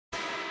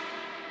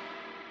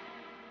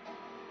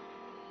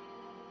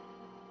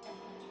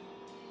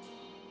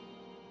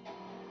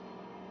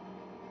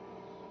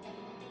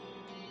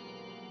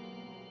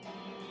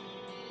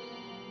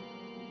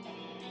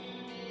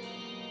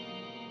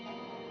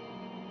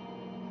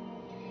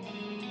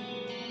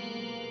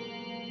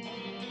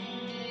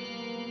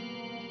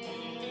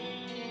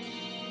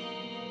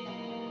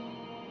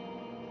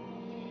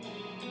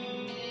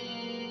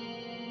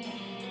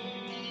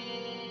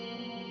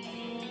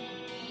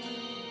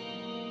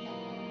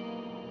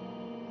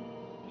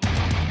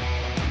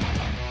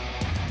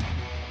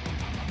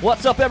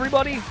What's up,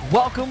 everybody?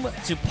 Welcome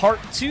to part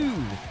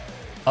 2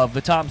 of the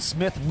Tom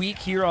Smith Week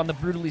here on the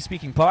Brutally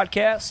Speaking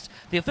podcast,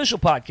 the official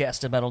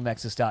podcast of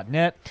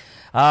MetalNexus.net.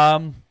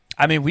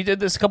 We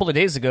did this a couple of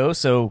days ago,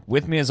 so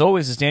with me as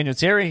always is Daniel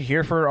Terry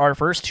here for our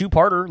first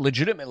two-parter,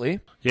 legitimately.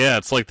 Yeah,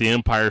 it's like the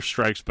Empire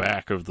Strikes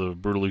Back of the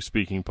Brutally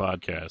Speaking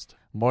podcast.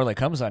 More like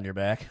comes on your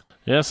back.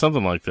 Yeah,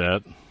 something like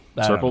that.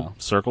 I don't know.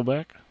 Circle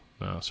back?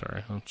 No,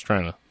 sorry. I'm just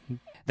trying to...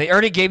 They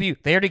already gave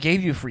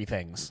you free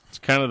things. It's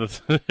kind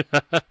of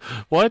the...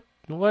 What?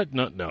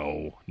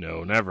 No,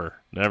 never.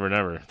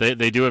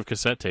 They do have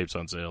cassette tapes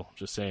on sale.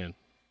 Just saying.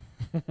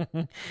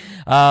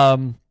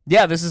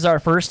 Yeah, this is our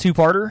first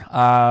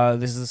two-parter.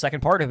 This is the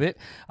second part of it.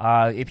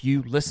 If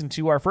you listen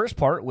to our first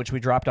part, which we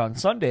dropped on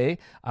Sunday,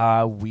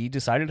 we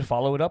decided to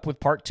follow it up with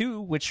part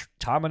 2, which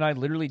Tom and I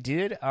literally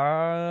did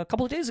a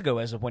couple of days ago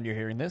as of when you're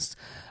hearing this.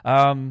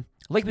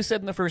 Like we said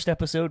in the first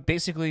episode,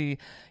 basically,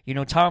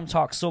 Tom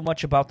talks so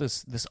much about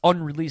this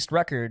unreleased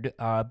record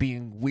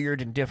being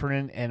weird and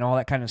different and all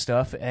that kind of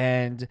stuff.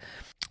 And,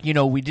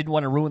 we didn't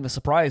want to ruin the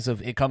surprise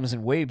of It Comes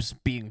in Waves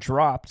being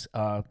dropped.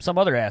 Some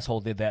other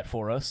asshole did that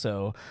for us,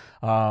 so...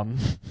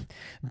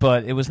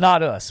 but it was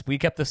not us. We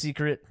kept the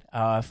secret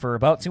for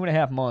about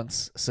 2.5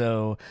 months.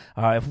 So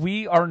if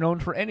we are known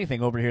for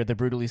anything over here at the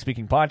Brutally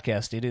Speaking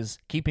podcast, it is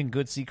keeping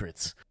good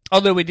secrets.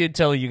 Although we did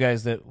tell you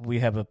guys that we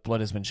have a Blood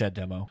Has Been Shed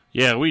demo.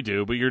 Yeah, we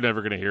do, but you're never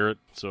going to hear it,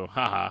 so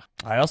haha.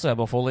 I also have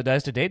a Full It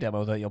Dies Today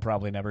demo that you'll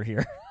probably never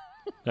hear.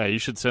 Yeah, you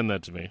should send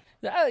that to me.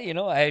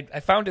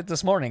 I found it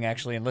this morning,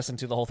 actually, and listened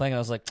to the whole thing, and I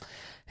was like,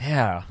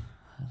 yeah,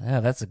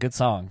 that's a good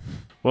song.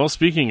 Well,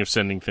 speaking of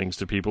sending things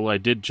to people, I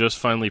did just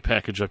finally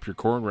package up your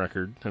Korn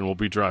record, and we'll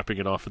be dropping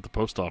it off at the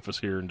post office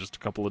here in just a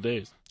couple of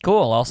days.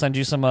 Cool. I'll send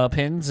you some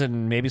pins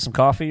and maybe some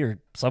coffee or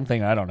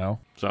something. I don't know.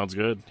 Sounds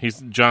good.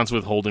 John's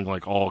withholding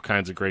like all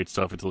kinds of great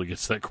stuff until he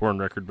gets that Korn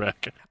record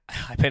back.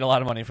 I paid a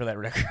lot of money for that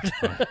record.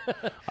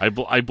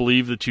 I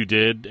believe that you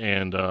did,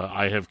 and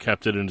I have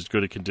kept it in as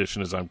good a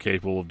condition as I'm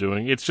capable of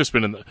doing. It's just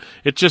been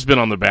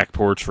on the back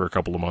porch for a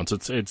couple of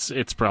months.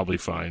 It's probably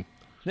fine.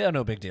 Yeah,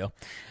 no big deal.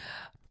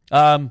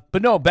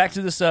 But no, back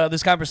to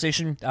this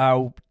conversation.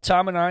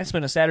 Tom and I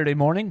spent a Saturday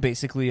morning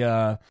basically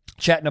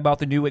chatting about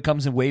the new It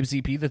Comes in Waves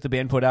EP that the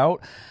band put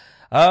out.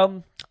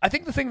 I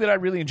think the thing that I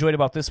really enjoyed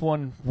about this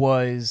one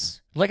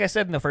was, like I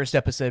said in the first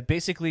episode,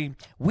 basically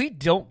we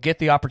don't get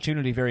the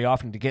opportunity very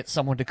often to get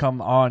someone to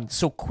come on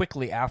so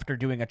quickly after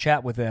doing a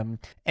chat with them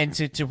and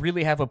to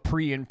really have a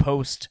pre and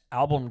post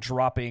album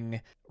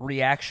dropping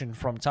reaction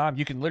from Tom.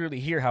 You can literally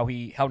hear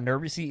how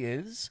nervous he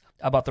is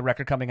about the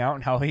record coming out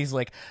and how he's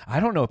like, I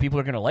don't know if people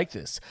are going to like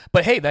this.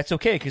 But hey, that's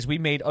okay because we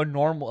made a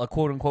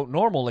quote-unquote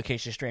normal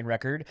Acacia Strain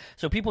record.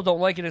 So people don't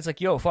like it. It's like,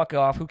 yo, fuck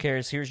off. Who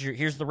cares?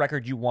 Here's the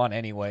record you want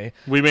anyway.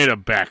 We made a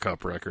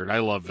backup record. I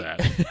love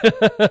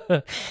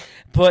that.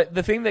 But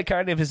the thing that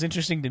kind of is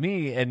interesting to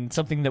me and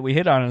something that we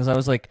hit on is I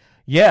was like,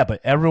 yeah,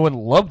 but everyone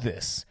loved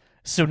this.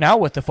 So now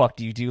what the fuck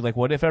do you do? Like,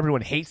 what if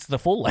everyone hates the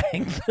full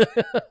length?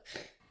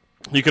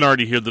 You can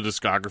already hear the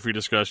discography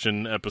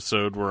discussion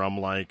episode where I'm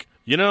like,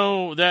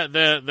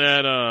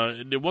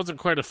 that it wasn't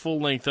quite a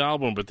full-length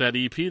album, but that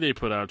EP they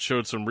put out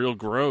showed some real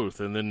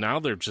growth, and then now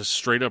they're just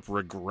straight up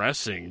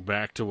regressing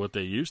back to what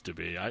they used to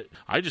be.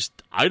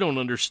 I don't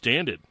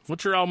understand it.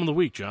 What's your album of the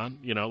week, John?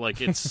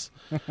 It's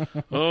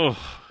oh,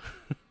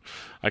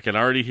 I can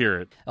already hear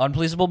it.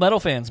 Unpleasable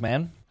metal fans,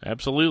 man.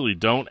 Absolutely.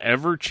 Don't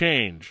ever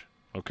change.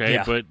 Okay?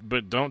 Yeah.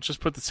 But don't just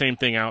put the same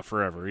thing out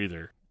forever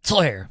either.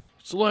 Slayer.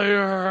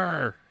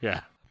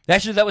 Yeah.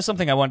 Actually, that was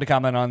something I wanted to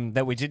comment on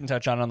that we didn't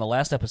touch on the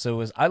last episode.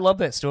 Was I love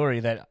that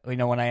story that,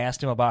 when I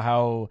asked him about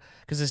how,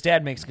 because his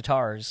dad makes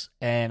guitars,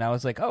 and I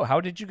was like, oh,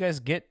 how did you guys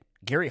get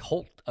Gary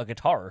Holt a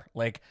guitar,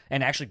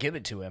 and actually give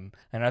it to him?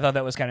 And I thought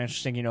that was kind of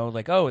interesting,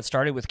 it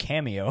started with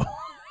Cameo.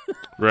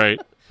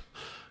 Right.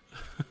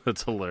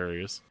 That's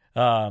hilarious.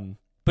 But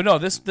no,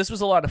 this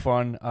was a lot of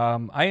fun.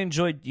 I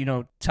enjoyed,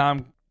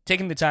 Tom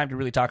taking the time to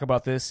really talk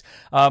about this.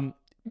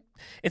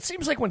 It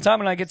seems like when Tom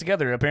and I get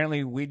together,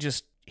 apparently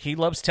he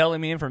loves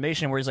telling me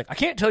information where he's like, I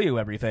can't tell you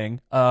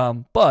everything,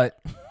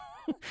 but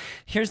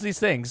here's these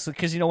things.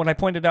 Because, when I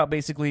pointed out,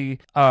 basically,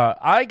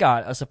 I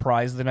got a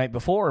surprise the night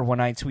before when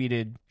I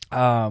tweeted,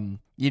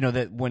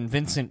 that when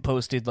Vincent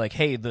posted,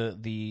 hey,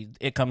 the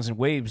It Comes in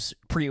Waves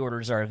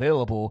pre-orders are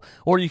available,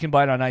 or you can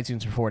buy it on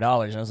iTunes for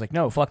 $4. And I was like,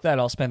 no, fuck that.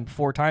 I'll spend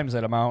 4 times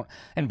that amount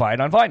and buy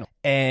it on vinyl.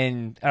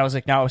 And I was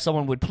like, now, if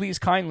someone would please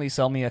kindly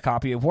sell me a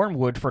copy of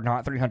Wormwood for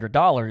not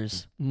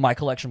 $300, my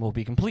collection will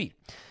be complete.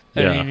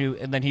 Yeah.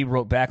 And then he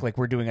wrote back,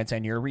 we're doing a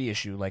 10-year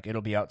reissue.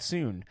 It'll be out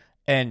soon.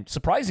 And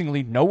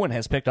surprisingly, no one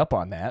has picked up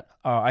on that.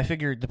 I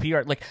figured the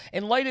PR,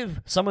 in light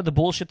of some of the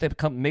bullshit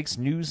that makes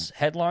news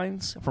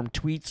headlines from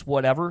tweets,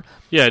 whatever.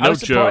 Yeah, no I was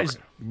surprised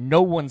joke.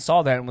 No one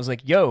saw that and was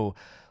like, yo,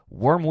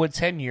 Wormwood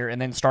 10-year,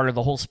 and then started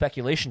the whole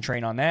speculation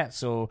train on that.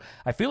 So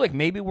I feel like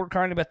maybe we're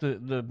kind of at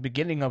the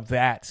beginning of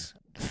that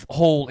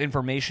whole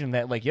information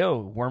that like, yo,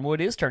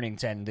 Wormwood is turning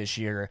 10 this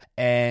year,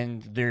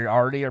 and they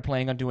already are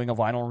planning on doing a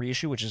vinyl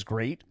reissue, which is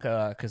great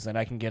because then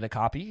I can get a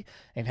copy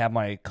and have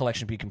my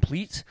collection be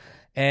complete.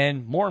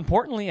 And more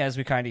importantly, as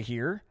we kind of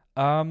hear,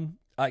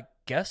 I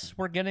guess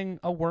we're getting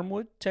a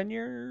Wormwood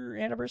 10-year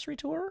anniversary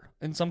tour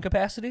in some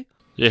capacity.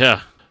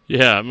 Yeah,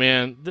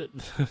 man.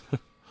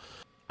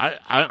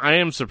 I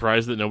am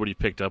surprised that nobody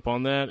picked up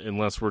on that,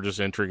 unless we're just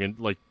entering in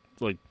like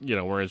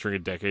we're entering a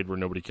decade where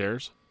nobody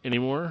cares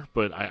anymore.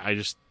 But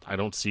I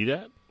don't see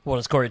that. What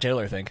does Corey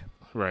Taylor think?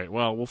 Right.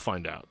 Well, we'll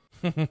find out.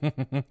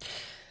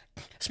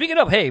 Speaking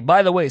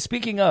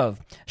of,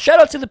 shout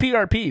out to the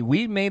PRP.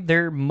 We made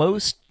their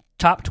most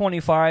top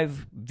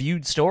 25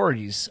 viewed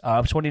stories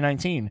of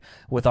 2019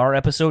 with our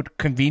episode,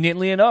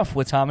 conveniently enough,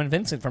 with Tom and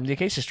Vincent from the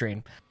Acacia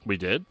Strain. We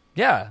did?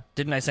 Yeah.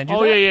 Didn't I send you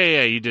that? Oh,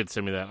 yeah. You did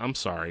send me that. I'm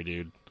sorry,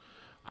 dude.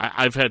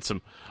 I've had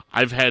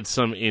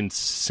some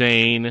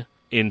insane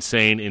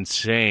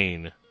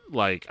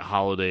like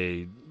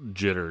holiday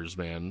jitters,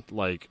 man.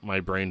 Like my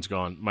brain's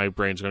gone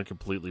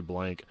completely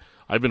blank.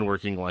 I've been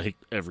working like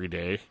every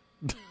day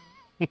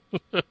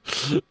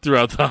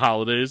throughout the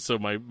holidays, so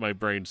my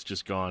brain's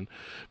just gone.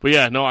 But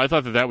yeah, no, I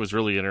thought that was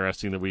really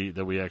interesting that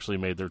we actually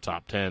made their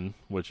top 10,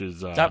 which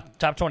is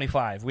top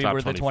 25. We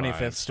were the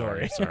 25th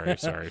story.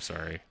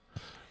 Sorry.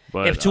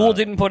 But if Tool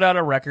didn't put out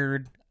a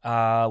record,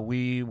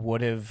 we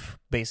would have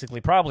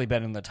basically probably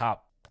been in the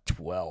top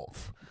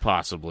 12.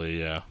 Possibly,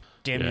 yeah.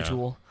 Damn you,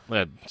 Tool.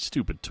 That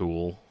stupid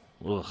Tool.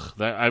 Ugh.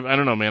 That I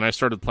don't know, man. I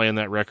started playing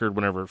that record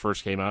whenever it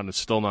first came out, and it's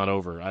still not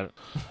over.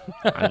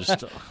 I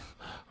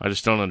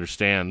just don't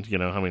understand. You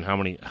know, I mean,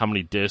 how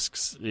many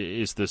discs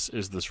is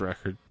this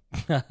record?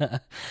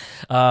 But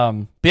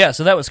yeah,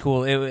 so that was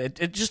cool.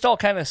 It just all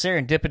kind of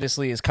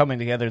serendipitously is coming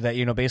together that,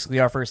 you know, basically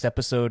our first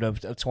episode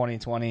of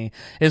 2020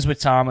 is with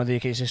Tom of the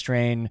Acacia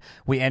Strain.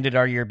 We ended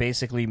our year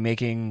basically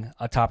making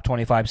a top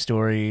 25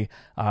 story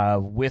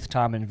with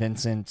Tom and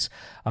Vincent.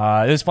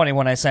 It was funny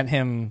when I sent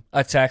him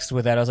a text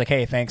with that. I was like,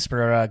 hey, thanks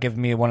for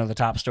giving me one of the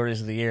top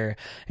stories of the year.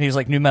 And he was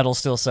like, new metal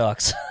still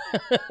sucks.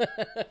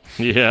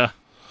 Yeah,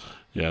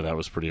 that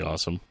was pretty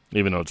awesome,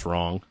 even though it's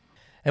wrong.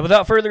 And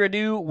without further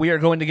ado, we are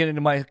going to get into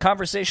my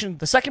conversation,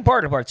 the second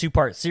part of our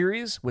two-part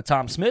series with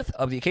Tom Smith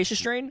of the Acacia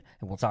Strain,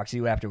 and we'll talk to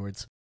you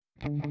afterwards.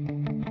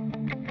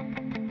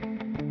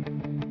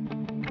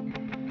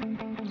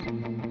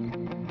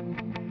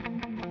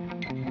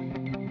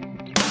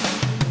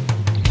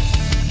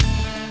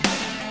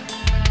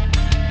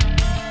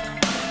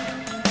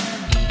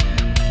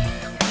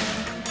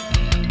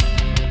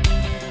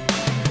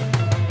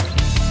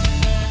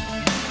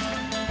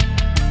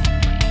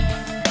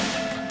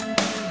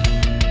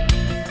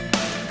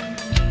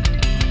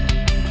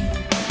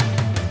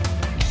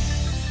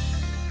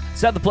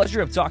 So I had the pleasure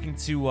of talking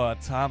to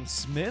Tom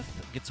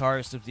Smith,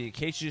 guitarist of the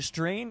Acacia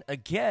Strain,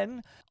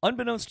 again,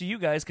 unbeknownst to you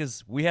guys,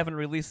 because we haven't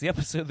released the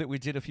episode that we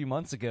did a few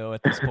months ago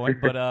at this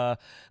point, but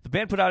the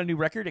band put out a new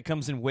record. It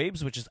comes in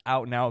waves, which is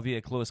out now via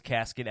Closed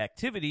Casket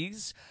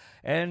Activities,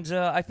 and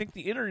I think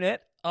the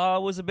internet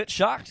was a bit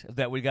shocked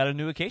that we got a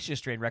new Acacia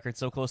Strain record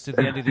so close to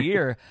the end of the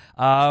year.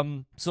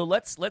 So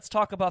let's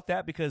talk about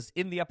that, because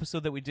in the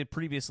episode that we did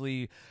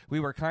previously, we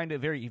were kind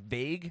of very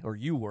vague, or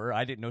you were.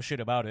 I didn't know shit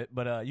about it,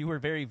 but you were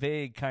very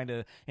vague kind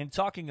of in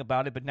talking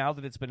about it. But now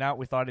that it's been out,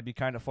 we thought it'd be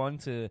kind of fun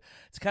to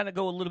kind of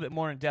go a little bit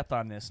more in depth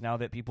on this now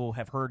that people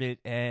have heard it,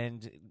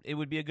 and it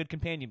would be a good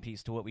companion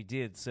piece to what we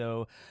did.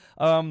 So,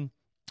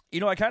 you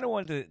know, I kind of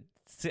wanted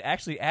to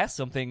actually ask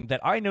something that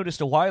I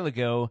noticed a while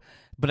ago,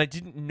 but I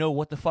didn't know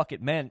what the fuck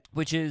it meant,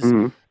 which is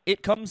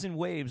It Comes in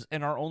Waves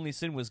and Our Only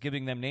Sin Was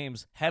Giving Them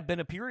Names have been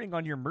appearing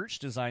on your merch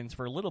designs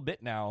for a little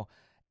bit now.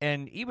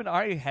 And even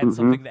I had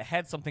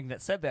something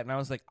that said that, and I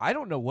was like, I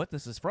don't know what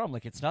this is from.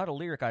 Like, it's not a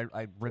lyric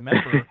I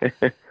remember.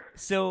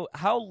 So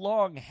how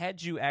long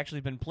had you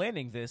actually been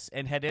planning this,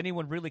 and had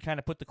anyone really kind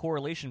of put the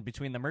correlation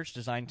between the merch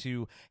design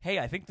to, hey,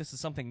 I think this is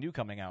something new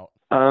coming out?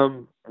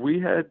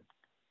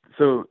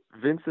 So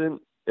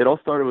Vincent, it all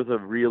started with a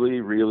really,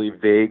 really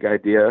vague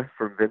idea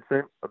from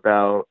Vincent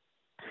about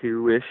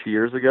 2-ish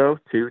years ago,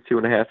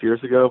 2.5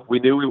 years ago. We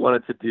knew we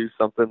wanted to do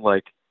something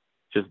like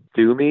just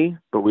Do Me,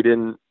 but we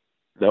didn't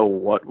know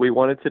what we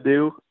wanted to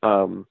do.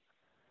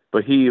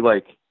 But he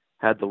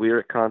had the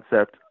lyric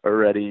concept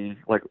already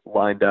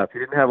lined up. He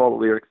didn't have all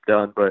the lyrics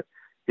done, but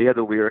he had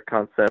the lyric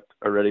concept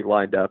already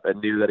lined up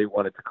and knew that he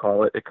wanted to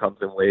call it Comes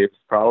in Waves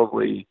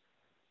probably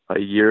a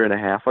year and a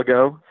half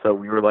ago. So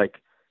we were like,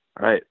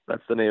 all right,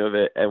 that's the name of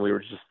it. And we were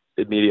just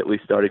immediately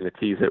starting to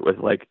tease it with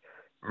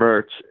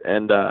merch.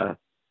 And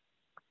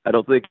I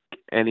don't think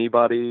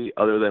anybody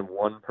other than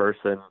one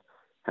person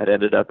had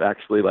ended up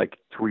actually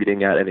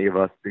tweeting at any of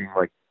us being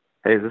like,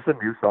 hey, is this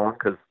a new song?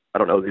 Because I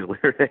don't know these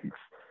lyrics.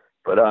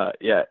 But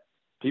yeah,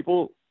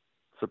 people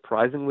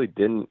surprisingly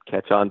didn't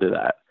catch on to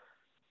that,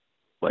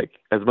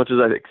 as much as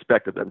I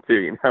expected them to.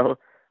 You know,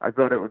 I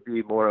thought it would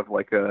be more of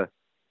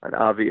an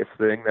obvious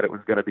thing that it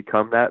was going to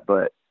become that,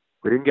 but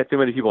we didn't get too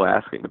many people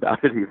asking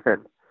about it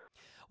even.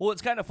 Well,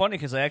 it's kind of funny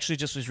because I actually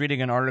just was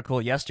reading an article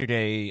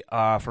yesterday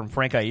from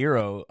Frank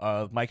Iero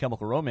of My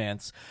Chemical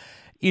Romance,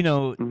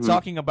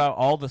 talking about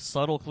all the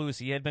subtle clues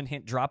he had been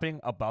dropping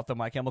about the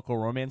My Chemical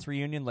Romance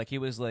reunion. Like, he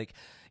was like,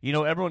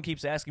 everyone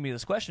keeps asking me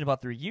this question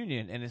about the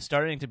reunion, and it's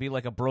starting to be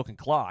like a broken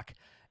clock.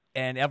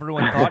 And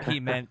everyone thought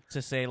he meant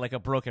to say like a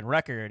broken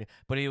record,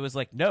 but he was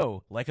like,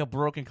 no, like a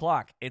broken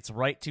clock. It's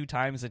right 2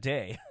 times a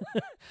day.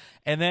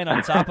 And then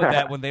on top of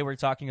that, when they were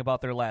talking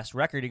about their last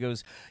record, he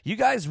goes, you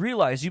guys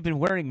realize you've been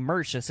wearing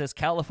merch that says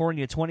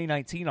California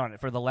 2019 on it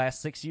for the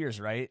last 6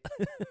 years, right?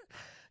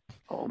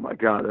 Oh my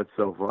God, that's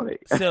so funny.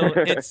 So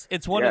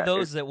it's one of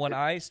those that when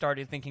I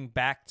started thinking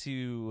back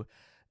to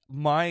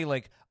my,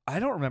 like, I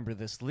don't remember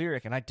this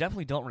lyric, and I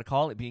definitely don't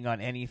recall it being on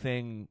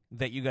anything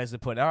that you guys have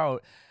put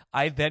out.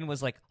 I then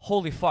was like,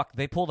 holy fuck,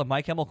 they pulled a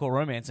My Chemical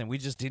Romance, and we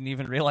just didn't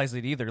even realize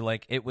it either.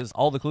 Like, it was,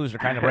 all the clues were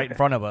kind of right in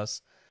front of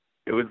us.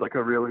 It was like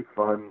a really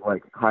fun,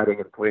 like, hiding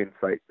in plain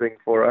sight thing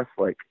for us.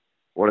 Like,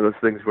 one of those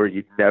things where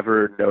you'd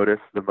never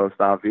notice the most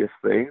obvious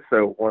thing.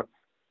 So once,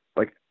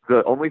 like,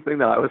 the only thing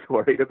that I was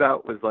worried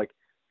about was, like,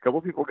 a couple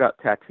people got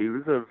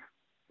tattoos of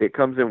It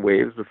Comes in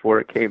Waves before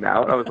it came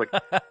out. I was like,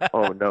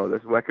 oh no,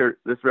 this record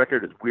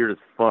is weird as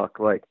fuck.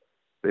 Like,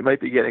 they might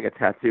be getting a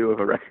tattoo of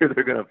a record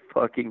they're gonna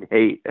fucking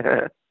hate.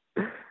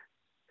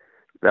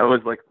 That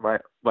was like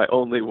my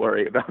only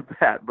worry about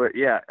that. But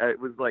yeah, it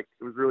was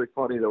really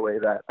funny the way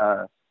that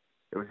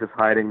it was just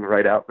hiding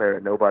right out there,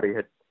 and nobody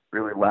had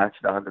really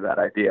latched onto that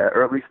idea,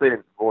 or at least they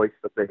didn't voice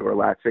that they were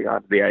latching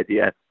onto the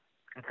idea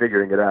and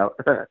figuring it out.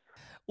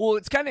 Well,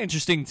 it's kind of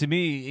interesting to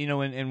me,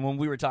 and when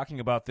we were talking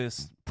about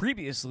this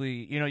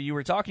previously, you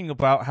were talking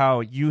about how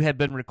you had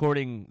been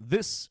recording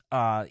this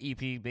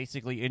EP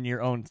basically in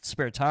your own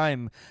spare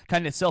time,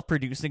 kind of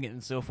self-producing it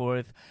and so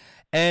forth.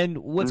 And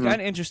what's kind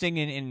of interesting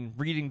in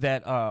reading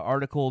that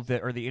article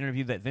or the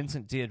interview that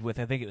Vincent did with,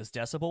 I think it was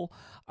Decibel,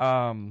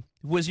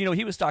 was,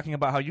 he was talking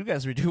about how you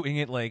guys were doing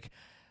it like,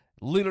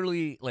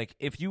 literally, like,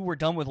 if you were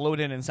done with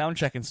load in and sound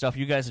check and stuff,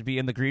 you guys would be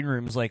in the green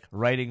rooms, like,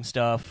 writing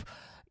stuff,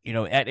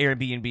 at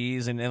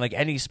Airbnbs and like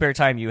any spare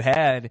time you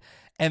had.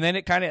 And then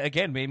it kind of,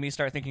 again, made me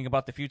start thinking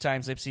about the few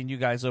times I've seen you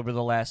guys over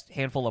the last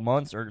handful of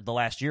months, or the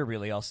last year,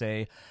 really, I'll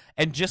say,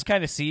 and just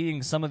kind of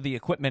seeing some of the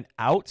equipment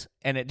out.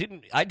 And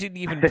I didn't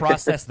even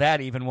process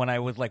that even when I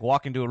would like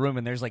walk into a room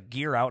and there's like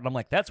gear out, and I'm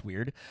like, that's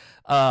weird.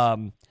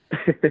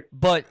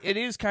 But it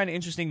is kind of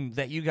interesting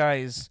that you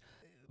guys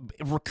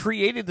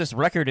created this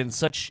record in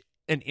such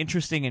an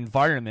interesting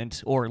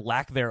environment, or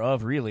lack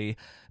thereof, really,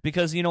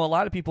 because, a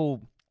lot of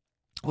people,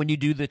 when you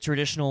do the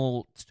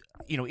traditional,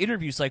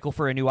 interview cycle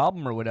for a new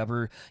album or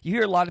whatever, you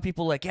hear a lot of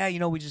people like, yeah,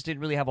 we just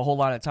didn't really have a whole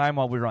lot of time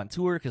while we were on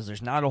tour because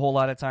there's not a whole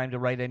lot of time to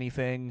write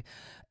anything.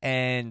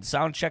 And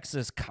sound checks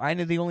is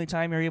kind of the only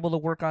time you're able to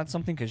work on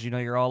something because,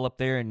 you're all up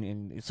there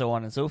and so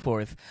on and so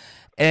forth.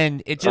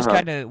 And it just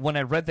kind of, when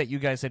I read that you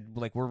guys had,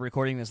 like, we're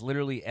recording this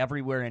literally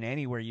everywhere and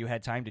anywhere you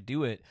had time to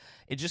do it,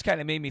 it just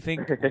kind of made me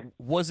think,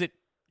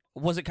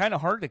 was it kind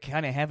of hard to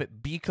kind of have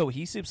it be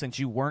cohesive since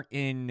you weren't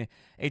in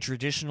a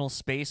traditional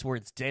space where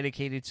it's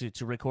dedicated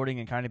to recording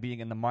and kind of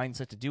being in the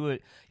mindset to do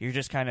it? You're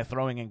just kind of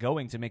throwing and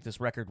going to make this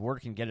record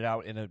work and get it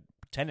out in a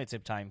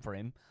tentative time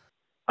frame.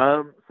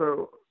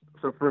 So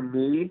for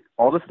me,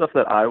 all the stuff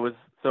that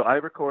I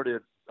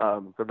recorded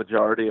the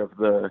majority of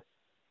the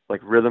like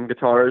rhythm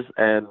guitars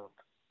and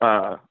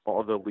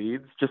all the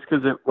leads, just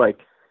because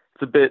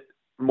it's a bit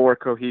more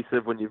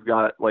cohesive when you've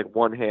got like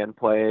one hand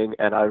playing,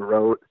 and I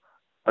wrote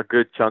a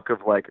good chunk of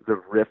like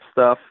the riff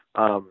stuff.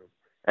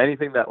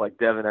 Anything that like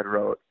Devin had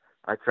wrote,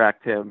 I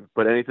tracked him,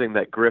 but anything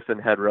that Griffin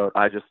had wrote,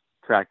 I just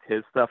tracked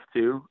his stuff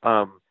too.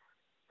 So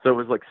it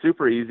was like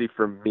super easy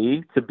for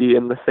me to be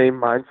in the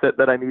same mindset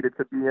that I needed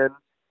to be in,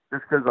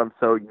 just because I'm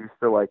so used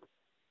to like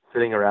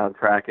sitting around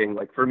tracking.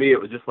 Like for me,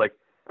 it was just like,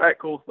 all right,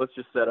 cool, let's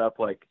just set up,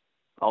 like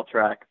I'll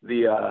track.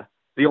 The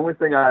only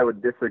thing I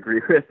would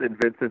disagree with in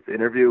Vincent's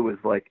interview was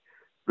like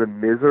the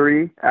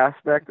misery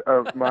aspect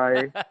of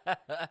my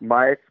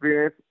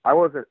experience. I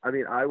was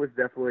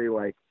definitely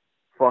like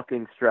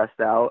fucking stressed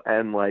out,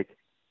 and like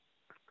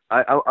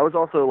I was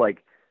also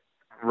like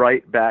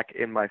right back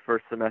in my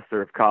first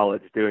semester of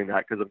college doing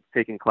that because I'm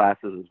taking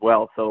classes as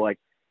well. So like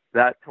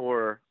that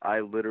tour, I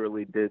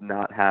literally did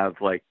not have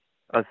like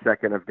a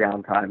second of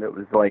downtime. It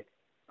was like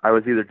I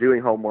was either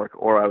doing homework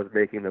or I was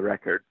making the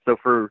record. So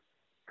for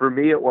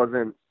me,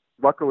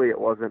 luckily it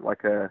wasn't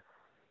like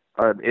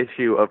an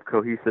issue of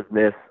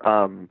cohesiveness.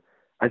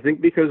 I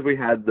think because we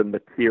had the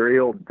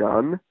material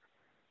done,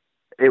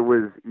 it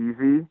was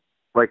easy.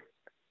 Like,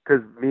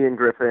 because me and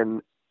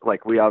Griffin,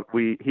 like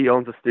he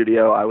owns a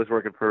studio. I was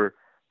working for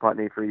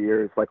Putney for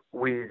years. Like,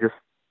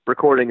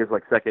 recording is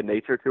like second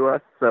nature to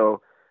us.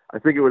 So I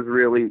think it was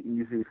really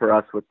easy for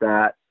us with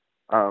that.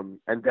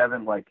 And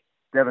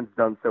Devin's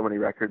done so many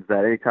records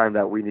that anytime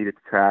that we needed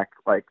to track,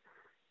 like,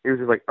 he was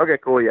just like, okay,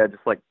 cool, yeah,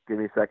 just like give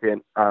me a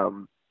second.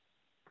 So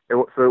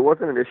it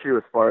wasn't an issue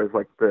as far as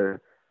like the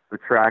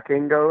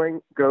tracking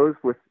goes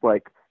with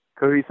like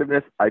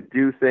cohesiveness. I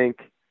do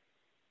think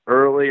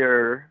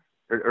earlier,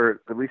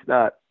 or at least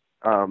not,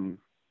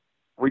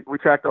 we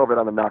tracked all of it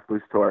on the Knocked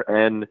Loose tour,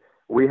 and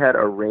we had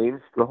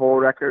arranged the whole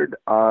record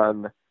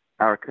on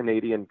our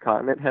Canadian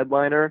continent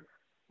headliner,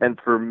 And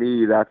for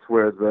me, that's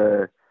where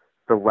the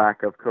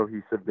lack of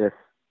cohesiveness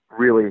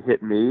really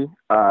hit me.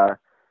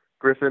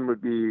 Griffin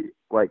would be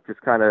like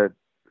just kind of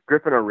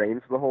Griffin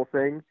arranged the whole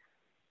thing,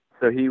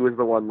 so he was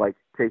the one like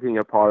taking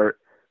apart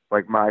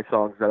like my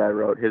songs that I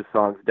wrote, his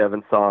songs,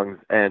 Devin's songs,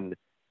 and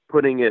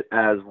putting it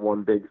as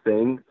one big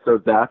thing.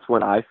 So that's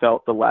when I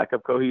felt the lack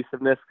of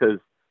cohesiveness, because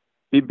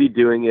he'd be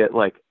doing it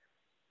like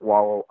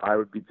while I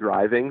would be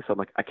driving. So I'm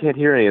like, I can't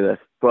hear any of this.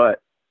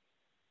 But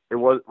it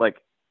was like,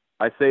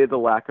 I say the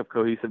lack of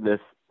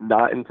cohesiveness,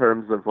 not in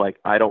terms of like,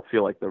 I don't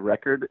feel like the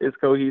record is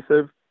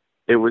cohesive.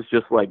 It was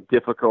just like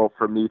difficult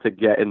for me to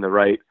get in the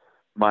right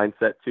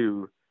mindset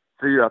to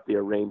figure out the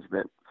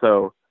arrangement.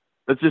 So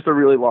that's just a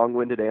really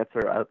long-winded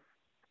answer.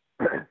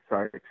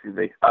 Sorry, excuse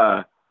me.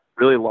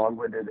 Really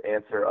long-winded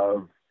answer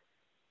of,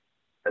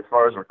 as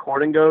far as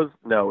recording goes,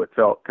 no, it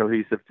felt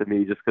cohesive to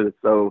me just because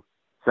it's so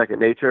second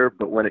nature.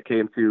 But when it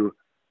came to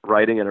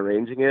writing and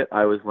arranging it,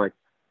 I was like,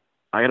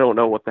 I don't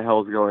know what the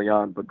hell is going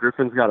on, but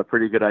Griffin's got a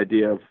pretty good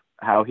idea of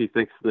how he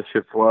thinks this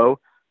should flow.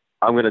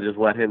 I'm going to just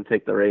let him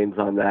take the reins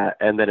on that.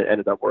 And then it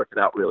ended up working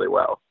out really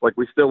well. Like,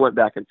 we still went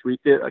back and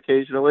tweaked it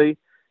occasionally,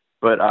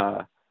 but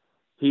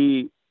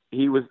he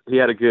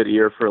had a good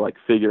ear for like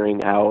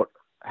figuring out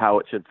how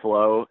it should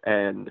flow.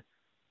 And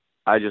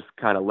I just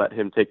kind of let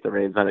him take the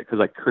reins on it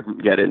because I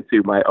couldn't get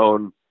into my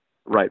own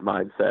right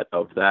mindset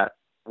of that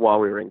while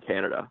we were in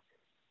Canada.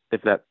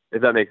 If that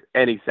makes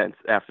any sense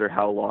after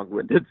how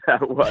long-winded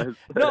that was.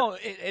 No,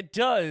 it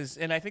does.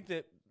 And I think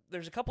that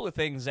there's a couple of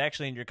things,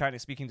 actually, and you're kind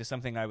of speaking to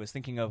something I was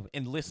thinking of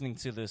in listening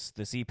to this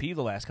EP the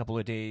last couple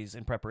of days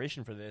in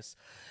preparation for this.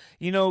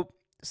 You know,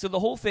 so the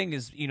whole thing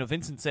is, you know,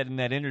 Vincent said in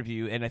that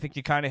interview, and I think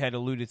you kind of had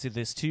alluded to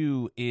this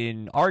too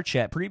in our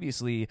chat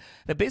previously,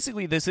 that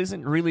basically this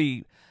isn't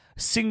really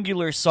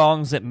singular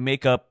songs that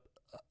make up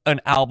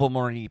an album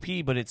or an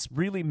EP, but it's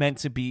really meant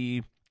to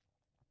be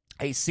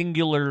a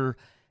singular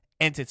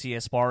entity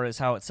as far as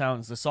how it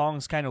sounds. The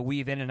songs kind of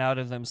weave in and out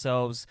of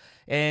themselves,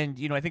 and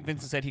you know, I think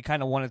Vincent said he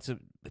kind of wanted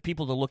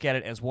people to look at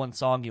it as one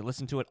song. You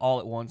listen to it all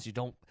at once. You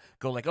don't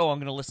go like, oh, I'm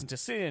going to listen to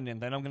Sin and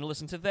then I'm going to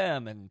listen to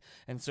them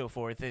and so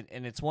forth.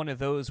 And it's one of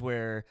those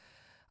where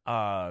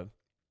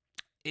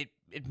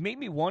it made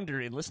me wonder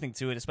in listening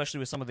to it, especially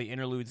with some of the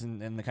interludes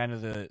and the kind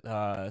of the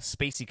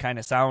spacey kind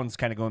of sounds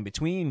kind of going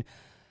between.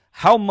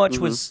 How much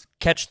was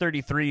Catch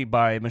 33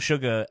 by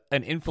Meshuggah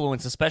an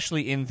influence,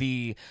 especially in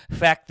the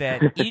fact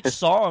that each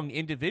song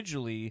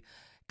individually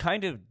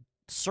kind of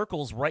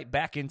circles right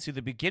back into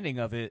the beginning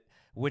of it,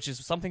 which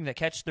is something that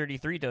Catch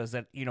 33 does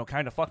that, you know,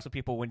 kind of fucks with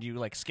people when you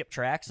like skip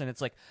tracks, and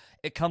it's like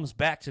it comes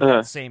back to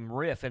that same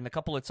riff. And a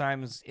couple of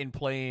times in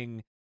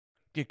playing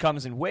It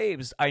Comes in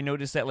Waves, I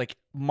noticed that like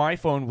my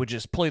phone would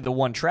just play the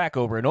one track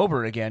over and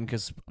over again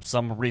because for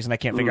some reason I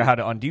can't figure out how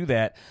to undo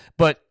that.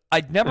 But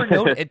I'd never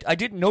noticed. I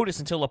didn't notice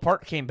until a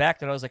part came back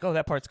that I was like, "Oh,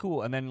 that part's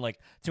cool." And then, like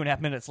 2.5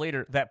 minutes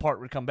later, that part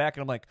would come back,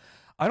 and I'm like,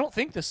 "I don't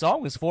think the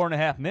song was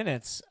 4.5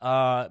 minutes."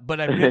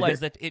 But I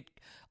realized that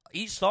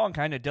each song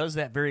kind of does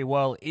that very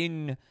well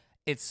in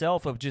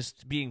itself, of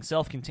just being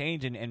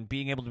self-contained and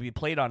being able to be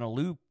played on a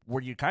loop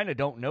where you kind of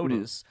don't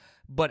notice.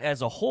 But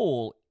as a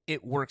whole,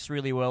 it works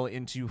really well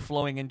into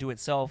flowing into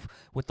itself,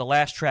 with the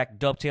last track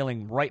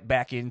dovetailing right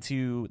back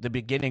into the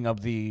beginning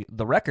of the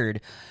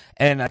record.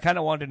 And I kind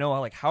of wanted to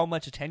know how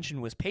much attention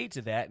was paid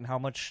to that, and how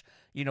much,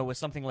 you know, with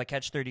something like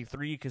Catch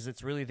 33, because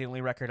it's really the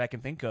only record I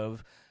can think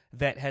of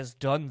that has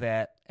done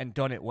that and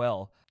done it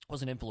well,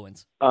 was an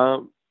influence.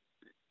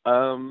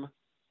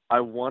 I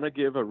want to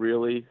give a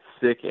really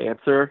sick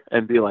answer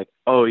and be like,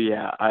 oh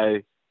yeah,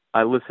 I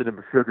listened to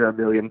Meshuggah a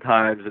million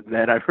times and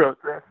then I wrote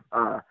this.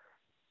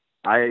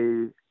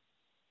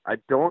 I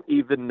don't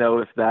even know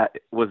if that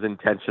was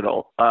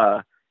intentional.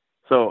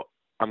 So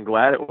I'm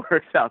glad it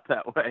works out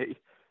that way.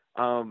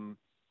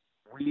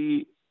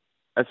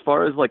 As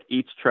far as like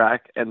each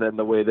track and then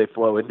the way they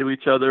flow into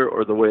each other,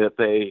 or the way that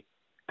they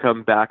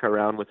come back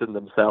around within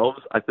themselves,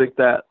 I think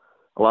that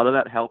a lot of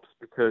that helps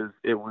because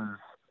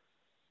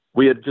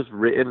we had just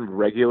written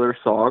regular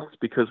songs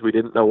because we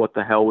didn't know what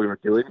the hell we were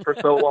doing for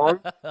so long.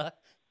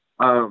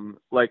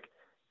 Like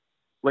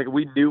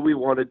we knew we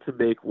wanted to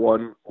make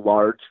one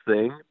large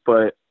thing,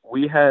 but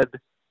we had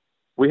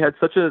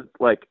such a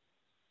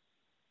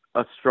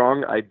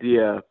strong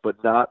idea,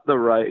 but not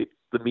the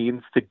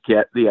means to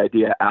get the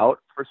idea out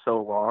for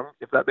so long,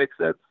 if that makes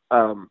sense.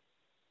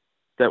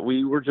 That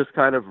we were just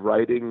kind of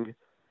writing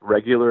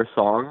regular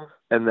songs,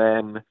 and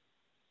then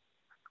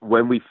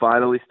when we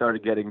finally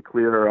started getting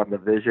clearer on the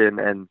vision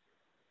and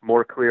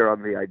more clear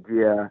on the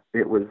idea,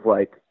 it was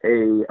like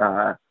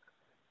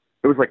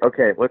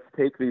okay, let's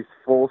take these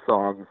full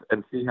songs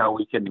and see how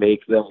we can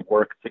make them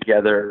work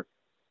together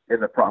in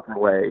the proper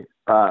way.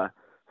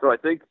 So I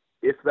think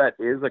if that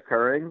is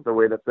occurring, the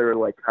way that they're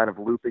like kind of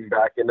looping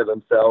back into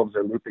themselves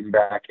or looping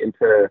back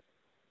into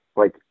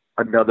like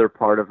another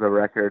part of the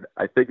record,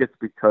 I think it's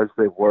because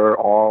they were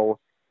all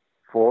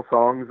full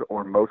songs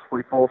or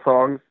mostly full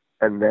songs,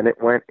 and then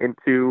it went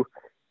into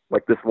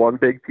like this one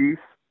big piece.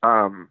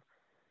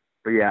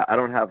 But yeah, I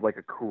don't have like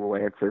a cool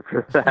answer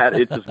for that.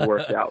 It just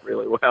worked out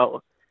really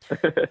well.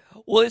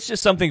 Well, it's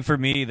just something for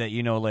me that,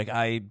 like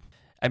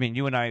I mean,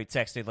 you and I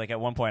texted, like, at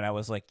one point I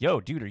was like,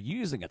 yo, dude, are you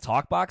using a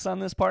talk box on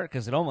this part?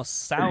 Because it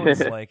almost sounds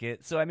like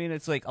it. So, I mean,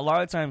 it's like a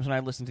lot of times when I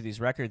listen to these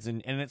records,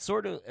 and it's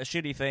sort of a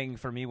shitty thing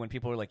for me when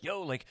people are like,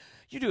 yo, like,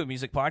 you do a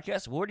music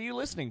podcast. What are you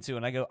listening to?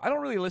 And I go, I don't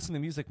really listen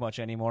to music much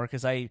anymore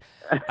because I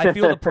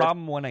feel the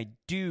problem when I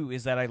do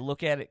is that I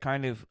look at it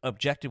kind of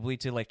objectively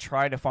to, like,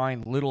 try to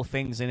find little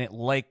things in it,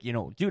 like,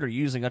 dude, are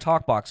you using a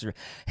talk box? Or,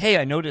 hey,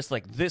 I noticed,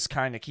 like, this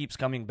kind of keeps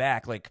coming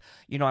back. Like,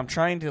 I'm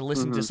trying to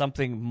listen to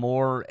something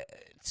more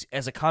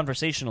as a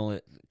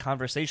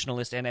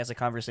conversationalist and as a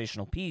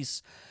conversational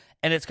piece,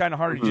 and it's kind of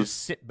hard to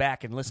just sit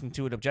back and listen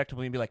to it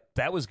objectively and be like,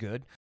 that was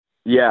good.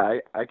 Yeah,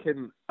 I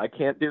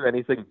can't do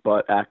anything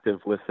but active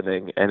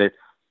listening, and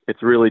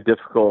it's really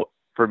difficult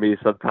for me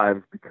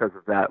sometimes because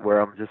of that, where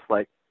I'm just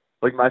like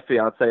my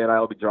fiance and I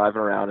will be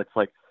driving around, it's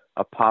like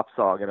a pop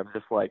song, and I'm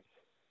just like,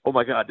 oh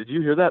my god, did you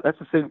hear that? That's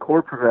the same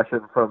chord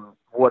progression from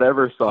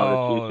whatever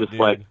song. And she's just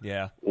like,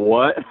 yeah,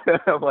 what?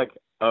 I'm like,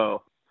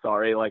 oh,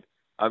 sorry, like,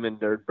 I'm in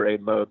nerd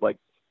brain mode, like,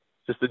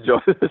 just enjoy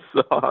this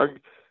song.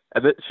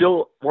 And then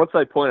once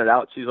I point it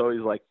out, she's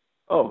always like,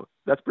 oh,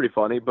 that's pretty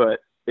funny,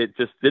 but it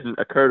just didn't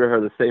occur to her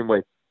the same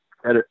way.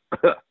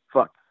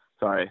 Fuck,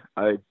 sorry,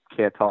 I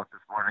can't talk this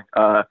morning.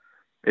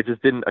 It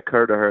just didn't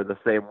occur to her the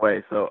same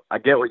way. So I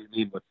get what you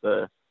mean with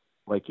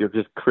like, you're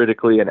just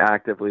critically and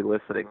actively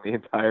listening the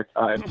entire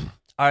time.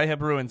 I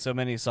have ruined so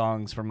many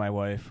songs for my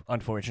wife,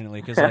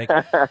 unfortunately, because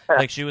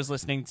like she was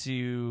listening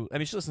to. I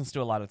mean, she listens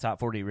to a lot of top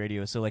 40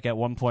 radio. So like at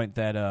one point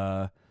that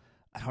I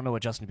don't know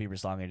what Justin Bieber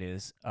song it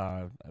is.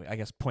 I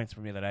guess points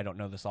for me that I don't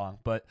know the song,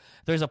 but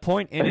there's a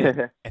point in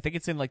it. I think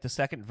it's in like the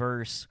second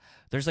verse.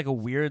 There's like a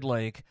weird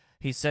like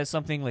he says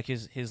something like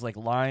his like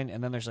line,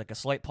 and then there's like a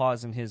slight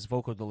pause in his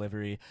vocal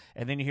delivery,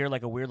 and then you hear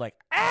like a weird like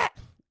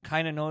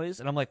kind of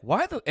noise, and I'm like,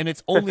 why and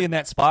it's only in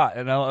that spot,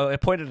 and I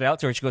pointed it out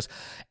to her. She goes,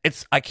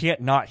 I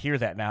can't not hear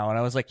that now, and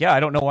I was like, yeah,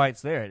 I don't know why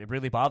it's there. It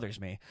really bothers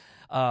me.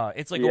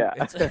 It's like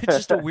it's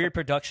just a weird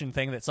production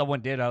thing that someone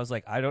did. I was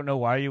like, I don't know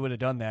why you would have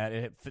done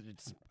that.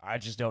 I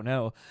just don't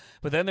know.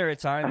 But then there are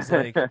times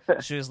like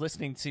she was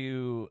listening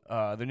to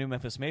the new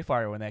Memphis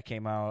Mayfire when that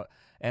came out,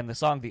 and the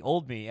song "The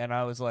Old Me," and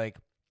I was like,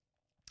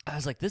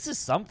 this is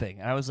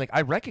something. And I was like,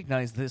 I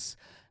recognize this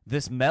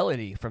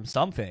melody from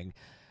something.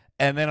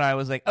 And then I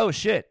was like, oh,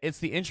 shit, it's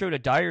the intro to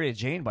Diary of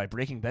Jane by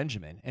Breaking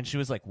Benjamin. And she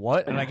was like,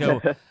 what? And I go,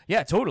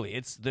 yeah, totally.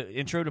 It's the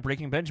intro to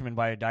Breaking Benjamin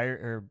by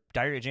Diary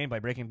of Jane by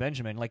Breaking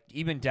Benjamin. Like,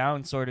 even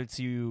down sort of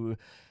to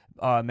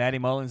Maddie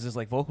Mullins'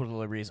 like vocal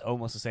delivery is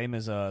almost the same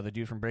as the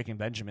dude from Breaking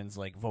Benjamin's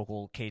like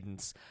vocal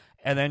cadence.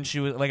 And then she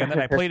was like, and then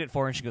I played it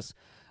for her, and she goes,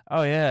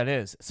 oh, yeah, it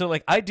is. So,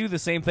 like, I do the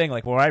same thing,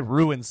 like, where I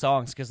ruin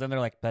songs, because then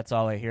they're like, that's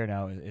all I hear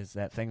now is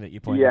that thing that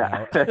you pointed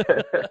out.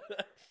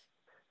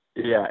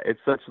 Yeah, it's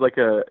such like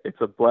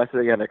it's a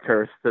blessing and a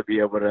curse to be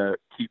able to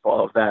keep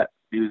all of that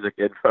music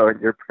info in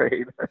your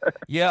brain.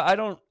 Yeah,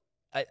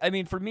 I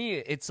mean, for me,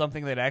 it's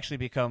something that actually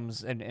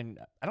becomes, and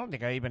I don't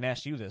think I even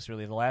asked you this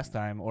really the last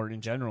time or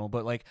in general,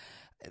 but like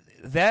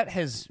that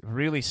has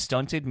really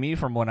stunted me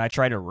from when I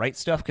try to write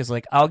stuff, because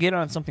like I'll get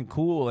on something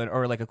cool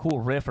or like a cool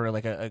riff or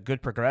like a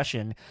good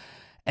progression,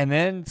 and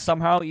then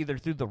somehow either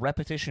through the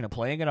repetition of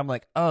playing it, I'm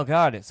like, oh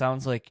god, it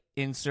sounds like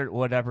insert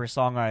whatever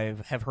song I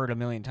have heard a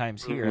million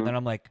times here, and then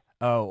I'm like,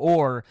 oh,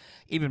 or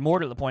even more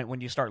to the point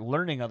when you start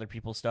learning other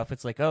people's stuff,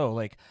 it's like, oh,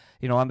 like,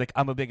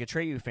 I'm a big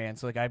Atreyu fan,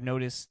 so like I've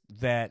noticed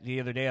that the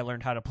other day I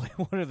learned how to play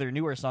one of their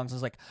newer songs. I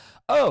was like,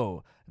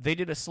 oh, they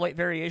did a slight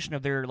variation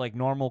of their like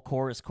normal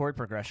chorus chord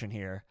progression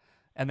here.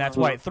 And that's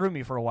why it threw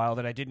me for a while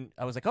that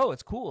I was like, oh,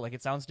 it's cool, like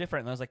it sounds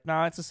different. And I was like,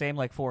 nah, it's the same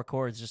like 4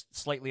 chords, just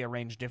slightly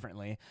arranged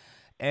differently.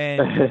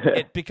 And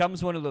it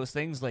becomes one of those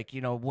things, like,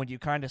 when you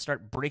kind of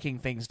start breaking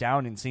things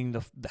down and seeing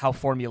how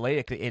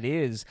formulaic it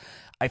is,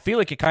 I feel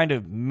like it kind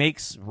of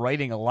makes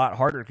writing a lot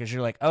harder, because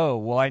you're like, oh,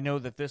 well, I know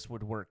that this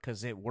would work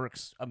because it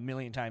works a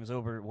million times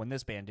over when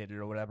this band did it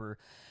or whatever.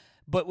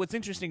 But what's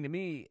interesting to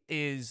me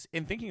is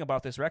in thinking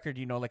about this record,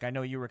 like I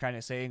know you were kind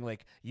of saying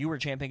like you were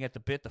champing at the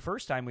bit the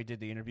first time we did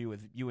the interview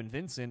with you and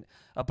Vincent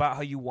about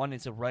how you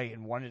wanted to write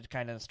and wanted to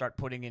kind of start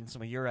putting in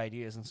some of your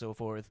ideas and so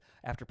forth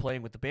after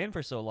playing with the band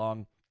for so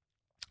long.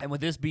 And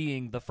with this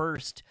being the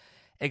first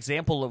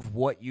example of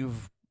what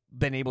you've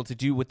been able to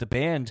do with the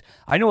band,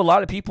 I know a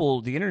lot of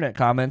people, the internet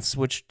comments,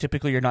 which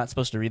typically you're not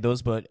supposed to read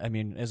those, but I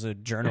mean, as a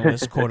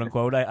journalist, quote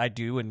unquote, I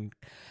do. And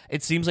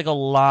it seems like a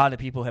lot of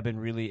people have been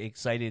really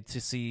excited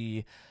to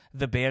see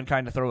the band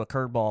kind of throw a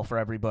curveball for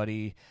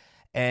everybody.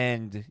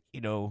 And,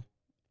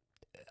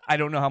 I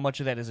don't know how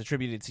much of that is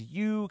attributed to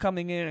you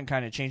coming in and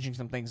kind of changing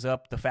some things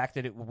up, the fact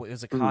that it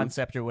was a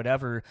concept or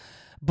whatever.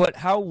 But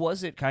how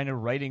was it kind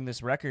of writing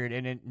this record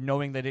and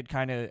knowing that it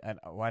kind of,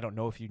 I don't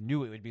know if you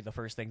knew it would be the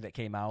first thing that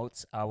came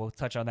out. We'll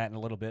touch on that in a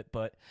little bit.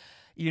 But,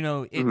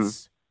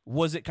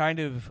 was it kind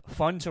of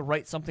fun to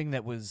write something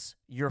that was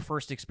your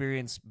first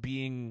experience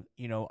being,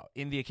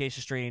 in the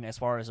Acacia Strain as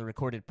far as a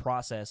recorded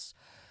process?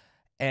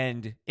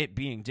 and it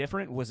being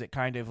different? Was it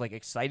kind of like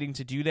exciting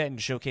to do that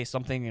and showcase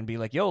something and be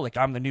like, yo, like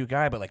I'm the new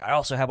guy, but like I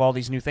also have all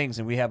these new things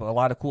and we have a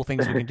lot of cool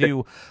things we can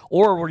do?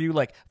 Or were you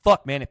like,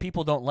 fuck, man, if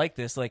people don't like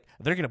this, like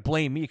they're going to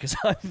blame me because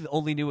I'm the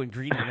only new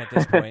ingredient at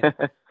this point?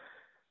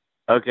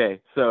 Okay,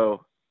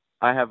 so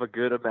I have a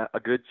good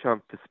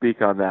chunk to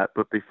speak on that,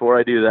 but before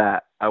I do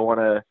that, I want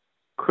to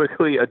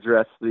quickly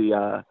address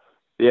the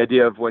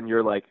idea of when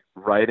you're like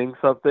writing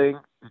something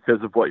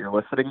because of what you're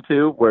listening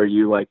to, where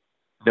you like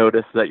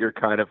notice that you're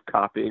kind of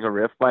copying a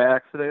riff by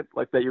accident,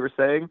 like that you were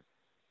saying.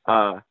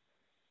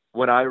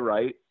 When I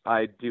write,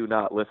 I do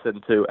not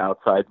listen to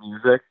outside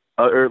music,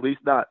 or at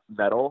least not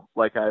metal.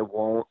 Like I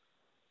won't,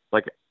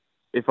 like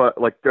if I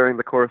like during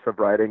the course of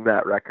writing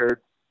that record,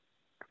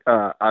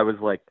 I was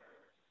like,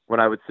 when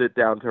I would sit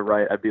down to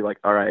write, I'd be like,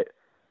 all right,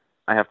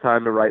 I have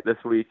time to write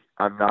this week.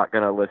 I'm not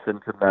going to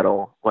listen to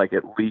metal, like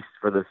at least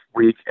for this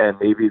week and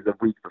maybe the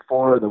week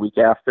before, the week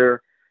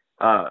after.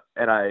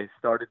 And I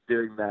started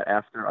doing that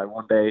after I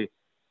one day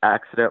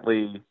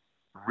accidentally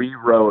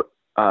rewrote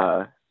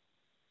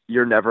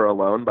You're Never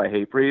Alone by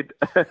Hatebreed.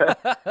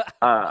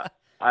 I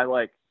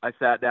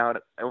sat down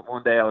and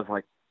one day I was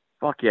like,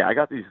 fuck yeah, I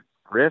got these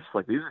riffs.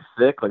 Like these are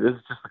sick. Like this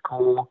is just a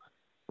cool,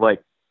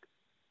 like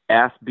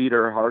ass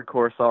beater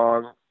hardcore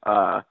song.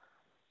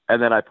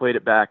 And then I played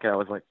it back and I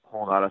was like,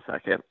 hold on a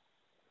second.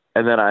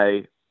 And then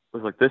I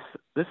was like, this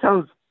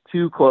sounds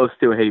too close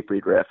to a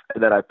Hatebreed riff.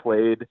 And then I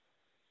played,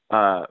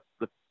 I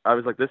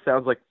was like, this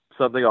sounds like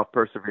something off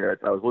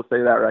Perseverance. I was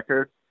listening to that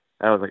record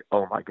and I was like,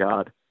 oh my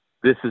God,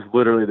 this is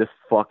literally this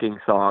fucking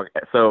song.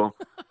 So,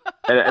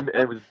 and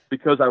it was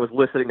because I was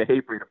listening to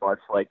Hatebreed a bunch,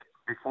 like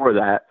before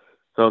that.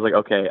 So I was like,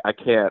 okay, I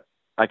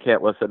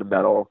can't listen to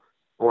metal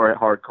or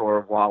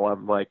hardcore while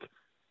I'm like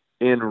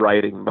in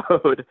writing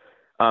mode.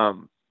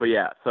 But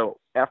yeah, so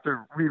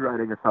after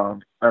rewriting a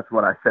song, that's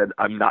when I said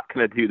I'm not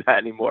going to do that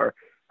anymore.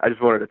 I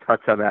just wanted to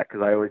touch on that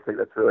because I always think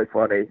that's really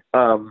funny.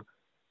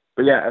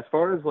 But yeah, as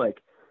far as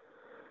like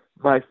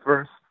my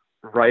first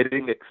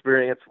writing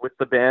experience with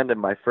the band and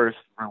my first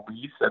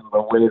release and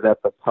the way that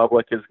the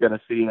public is going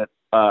to see it,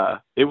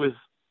 it was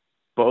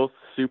both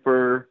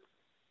super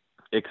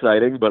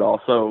exciting but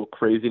also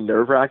crazy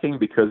nerve-wracking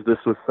because this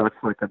was such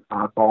like an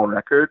oddball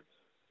record.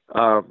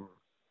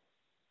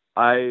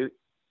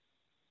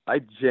 I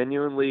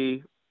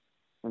genuinely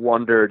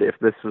wondered if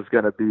this was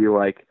going to be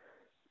like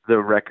the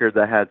record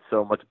that had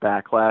so much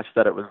backlash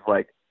that it was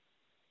like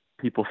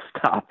people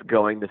stopped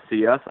going to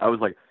see us. I was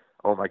like,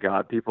 oh my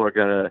God,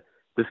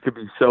 this could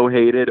be so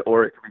hated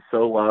or it could be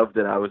so loved.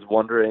 And I was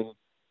wondering,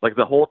 like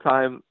the whole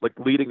time, like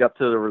leading up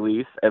to the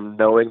release and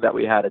knowing that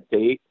we had a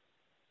date,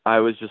 I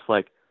was just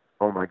like,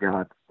 oh my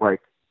God,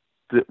 like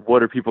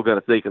what are people going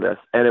to think of this?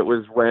 And it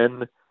was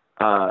when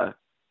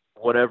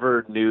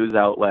whatever news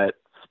outlet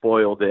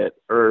spoiled it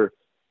or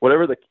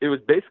whatever, it was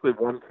basically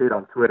one kid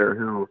on Twitter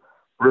who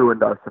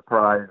ruined our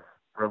surprise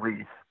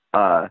release.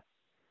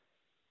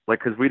 Like,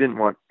 cause we didn't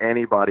want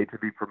anybody to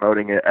be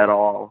promoting it at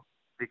all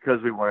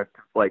because we wanted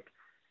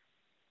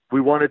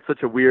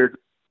such a weird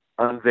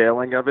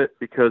unveiling of it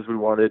because we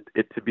wanted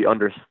it to be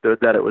understood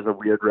that it was a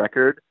weird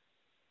record.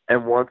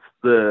 And once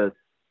the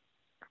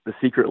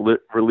secret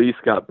release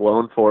got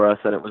blown for us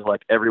and it was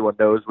like, everyone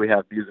knows we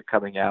have music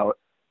coming out,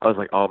 I was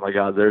like, oh my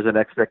God, there's an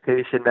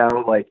expectation now.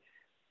 Like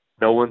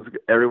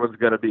everyone's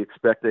going to be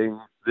expecting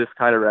this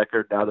kind of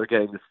record. Now they're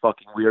getting this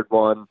fucking weird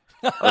one.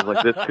 I was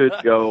like, this could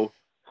go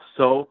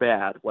so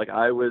bad. Like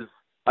I was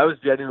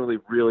genuinely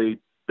really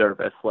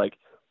nervous. Like,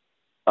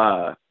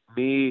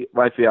 me,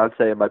 my fiance,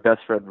 and my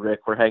best friend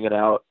Rick were hanging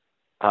out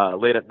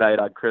late at night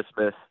on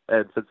Christmas,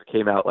 and since it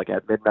came out like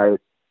at midnight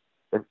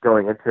and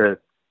going into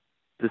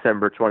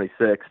December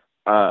 26th,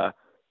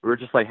 we were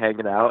just like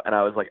hanging out, and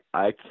I was like,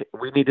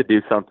 we need to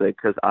do something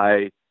because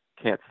I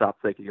can't stop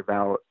thinking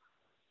about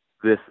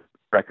this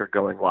record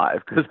going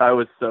live because I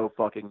was so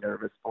fucking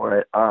nervous for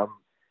it.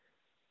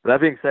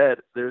 That being said,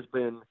 there's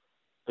been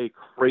a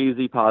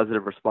crazy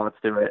positive response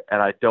to it,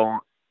 and I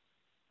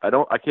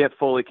can't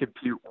fully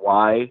compute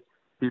why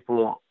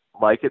people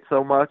like it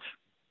so much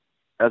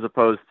as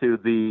opposed to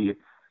the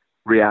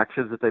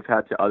reactions that they've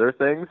had to other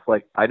things.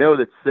 Like, I know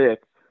that's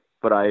sick,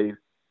 but I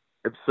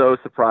am so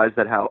surprised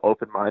at how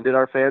open-minded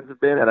our fans have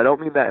been. And I don't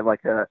mean that in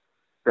like a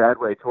bad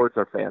way towards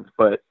our fans,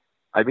 but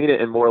I mean it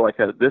in more like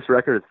this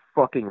record is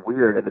fucking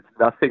weird and it's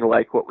nothing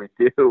like what we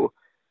do.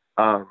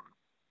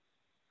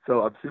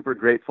 So I'm super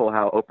grateful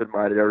how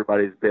open-minded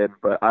everybody's been,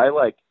 but I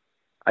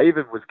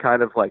even was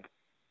kind of like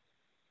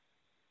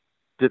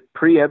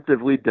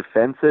preemptively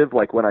defensive.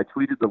 Like when I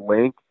tweeted the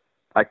link,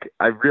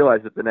 I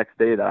realized it the next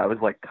day that I was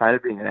like kind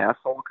of being an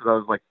asshole because I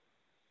was like,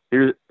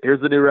 here's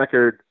the new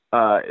record.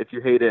 If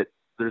you hate it,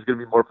 there's going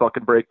to be more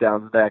fucking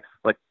breakdowns next.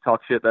 Like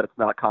talk shit that it's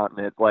not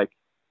Continent. Like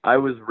I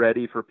was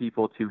ready for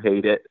people to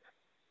hate it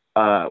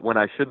when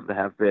I shouldn't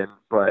have been.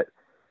 But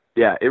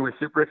yeah, it was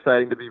super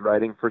exciting to be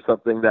writing for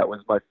something that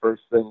was my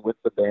first thing with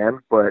the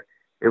band, but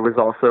it was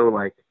also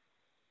like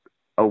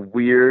a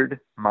weird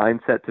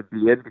mindset to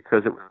be in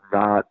because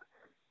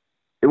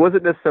it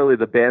wasn't necessarily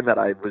the band that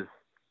I was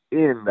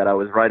in that I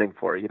was writing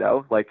for, you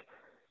know? Like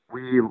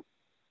we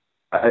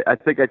I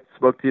think I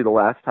spoke to you the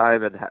last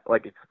time and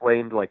like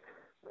explained like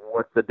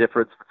what the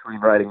difference between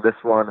writing this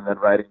one and then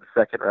writing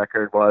the second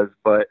record was,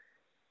 but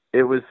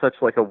it was such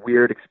like a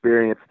weird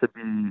experience to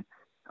be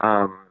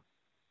um,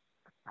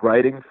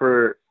 writing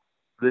for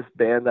this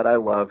band that I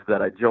love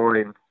that I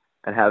joined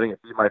and having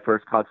it be my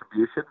first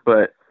contribution,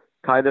 but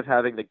kind of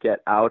having to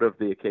get out of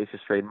the Acacia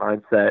Strain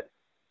mindset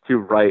to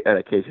write an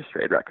Acacia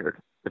Strain record,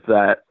 if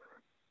that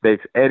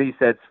makes any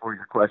sense for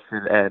your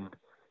question.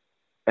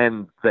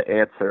 And the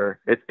answer,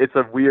 it's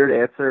a weird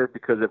answer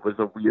because it was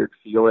a weird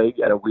feeling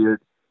and a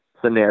weird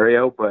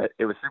scenario, but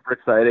it was super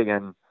exciting.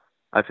 And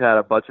I've had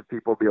a bunch of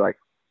people be like,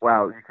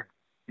 wow,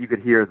 you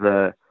could hear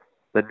the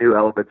new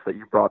elements that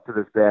you brought to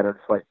this band. And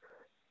it's like,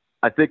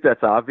 I think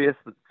that's obvious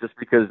just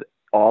because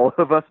all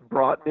of us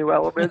brought new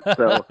elements.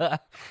 So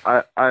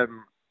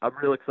I'm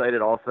real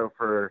excited also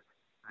for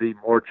the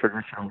more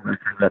traditional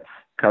record that's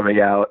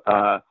coming out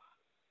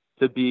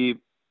to be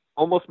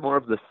almost more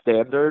of the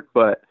standard,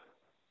 but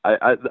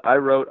I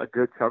wrote a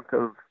good chunk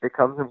of It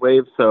Comes in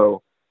Waves,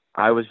 so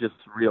I was just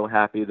real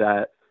happy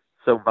that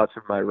so much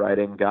of my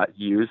writing got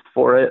used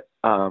for it.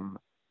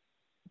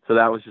 So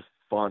that was just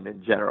fun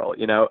in general,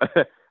 you know.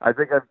 I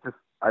think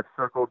I've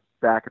circled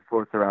back and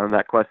forth around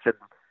that question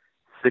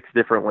 6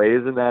 different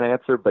ways in that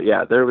answer, but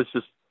yeah,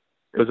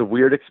 it was a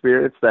weird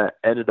experience that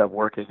ended up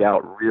working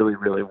out really,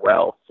 really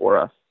well for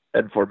us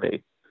and for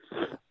me.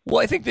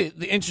 Well, I think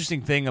the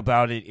interesting thing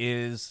about it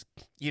is,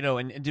 you know,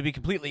 and to be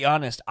completely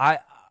honest, I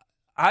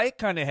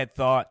kind of had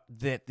thought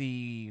that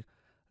the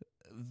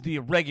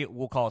regular,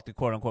 we'll call it the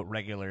quote unquote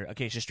regular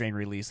Acacia Strain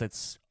release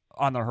that's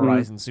on the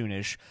horizon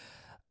soonish.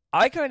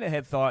 I kind of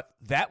had thought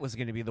that was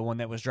going to be the one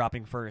that was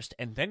dropping first,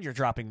 and then you're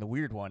dropping the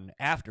weird one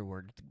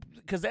afterward,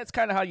 because that's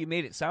kind of how you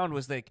made it sound.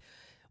 Was like,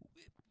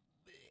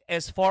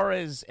 as far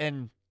as,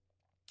 and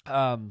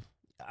I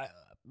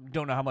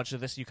don't know how much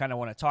of this you kind of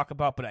want to talk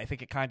about, but I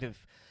think it kind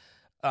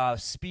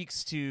of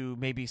speaks to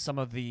maybe some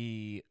of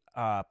the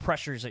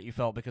pressures that you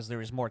felt because there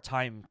was more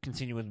time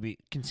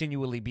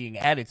continually being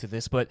added to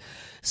this. But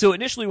so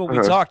initially when we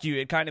talked,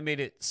 it kind of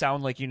made it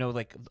sound like, you know,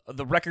 like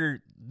the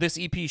record, this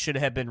EP should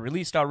have been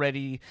released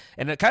already,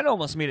 and it kind of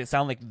almost made it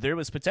sound like there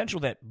was potential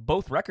that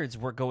both records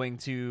were going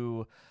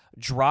to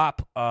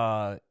drop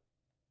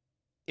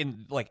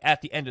in like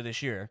at the end of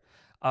this year.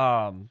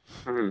 And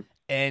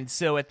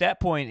so at that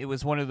point it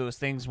was one of those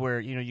things where,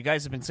 you know, you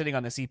guys have been sitting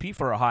on this EP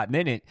for a hot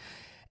minute,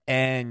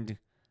 and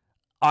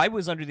I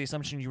was under the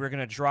assumption you were going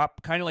to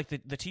drop kind of like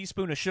the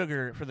teaspoon of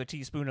sugar for the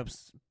teaspoon of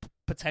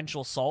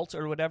potential salt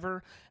or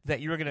whatever, that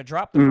you were going to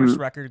drop the first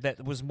record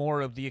that was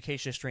more of the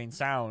Acacia Strain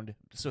sound.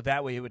 So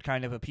that way it would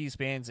kind of appease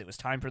fans. It was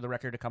time for the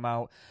record to come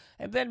out.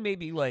 And then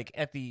maybe like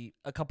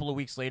a couple of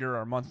weeks later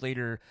or a month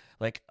later,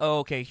 like, oh,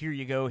 okay, here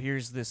you go.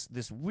 Here's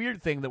this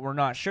weird thing that we're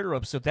not sure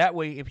of. So that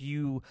way, if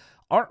you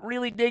aren't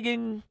really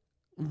digging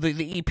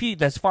the EP,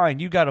 that's fine.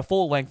 You got a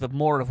full length of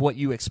more of what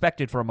you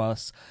expected from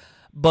us.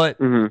 But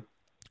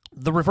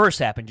the reverse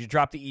happened. You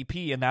dropped the EP,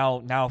 and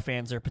now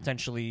fans are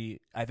potentially.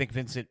 I think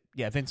Vincent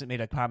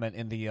made a comment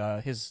in the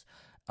his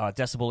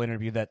Decibel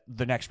interview that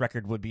the next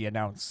record would be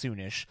announced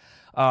soonish.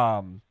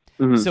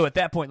 So at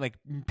that point, like,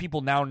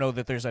 people now know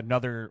that there's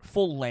another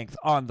full length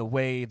on the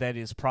way that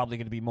is probably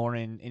going to be more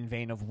in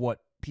vein of what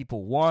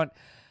people want.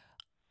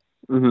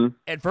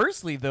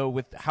 Adversely, though,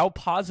 with how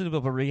positive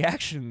of a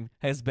reaction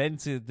has been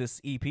to this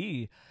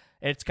EP,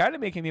 it's kind of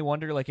making me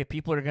wonder, like, if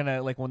people are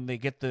gonna, like, when they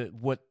get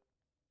what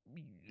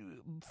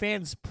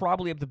fans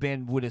probably of the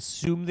band would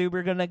assume they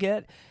were gonna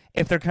get,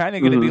 if they're kind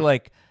of gonna be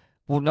like,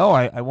 well, no,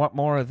 I want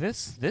more of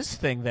this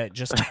thing that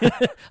just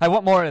I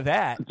want more of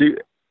that.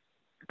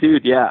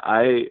 Dude, yeah,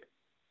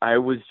 I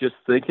was just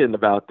thinking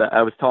about that.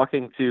 I was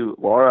talking to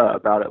Laura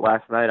about it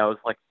last night. I was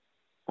like,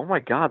 oh my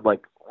God,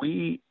 like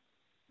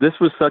this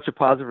was such a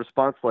positive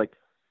response. Like,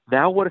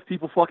 now what if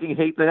people fucking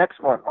hate the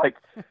next one? Like,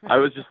 I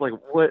was just like,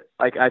 what?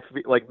 Like, I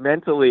feel like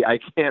mentally I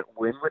can't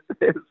win with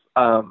this.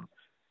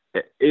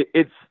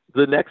 It's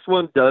the next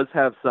one does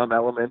have some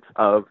elements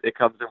of It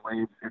Comes in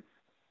Waves.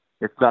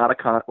 It's not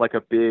like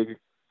a big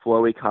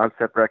flowy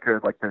concept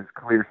record. Like, there's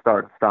clear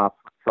start and stops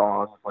with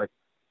songs. Like,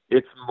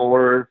 it's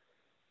more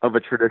of a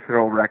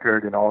traditional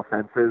record in all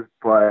senses,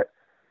 but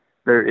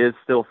there is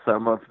still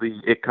some of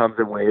the It Comes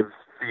in Waves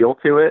feel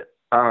to it.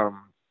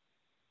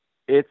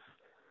 It's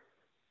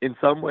in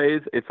some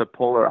ways it's a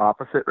polar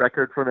opposite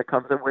record from It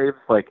Comes in Waves.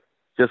 Like,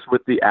 just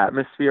with the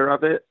atmosphere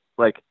of it,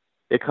 like,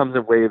 It Comes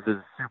in Waves is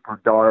super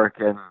dark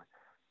and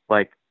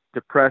like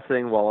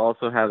depressing while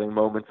also having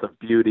moments of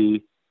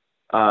beauty,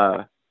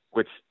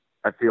 which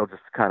I feel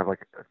just kind of like,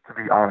 to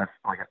be honest,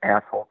 like an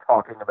asshole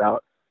talking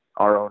about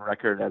our own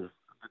record as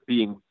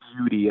being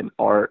beauty and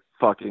art,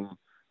 fucking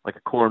like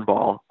a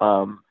cornball.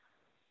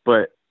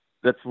 But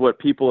that's what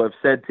people have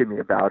said to me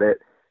about it,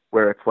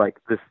 where it's like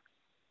this,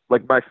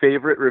 like my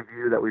favorite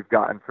review that we've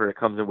gotten for It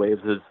Comes in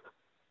Waves is,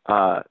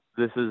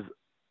 this is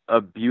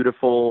a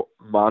beautiful,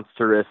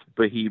 monstrous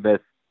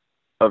behemoth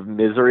of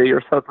misery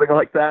or something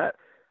like that.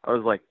 I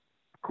was like,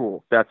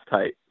 cool, that's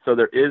tight. So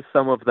there is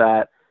some of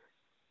that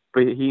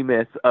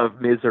behemoth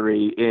of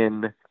misery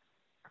in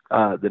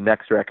the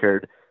next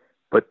record,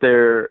 but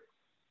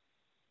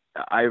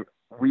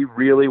we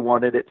really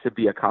wanted it to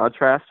be a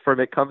contrast from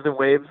It Comes in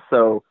Waves.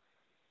 So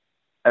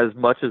as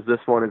much as this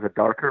one is a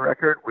darker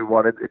record, we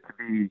wanted it to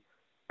be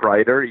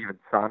brighter, even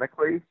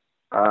sonically.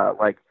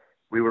 Like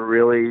we were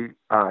really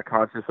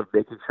conscious of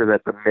making sure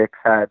that the mix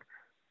had,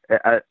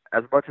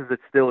 as much as it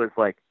still is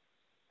like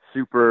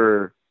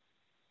super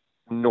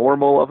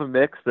normal of a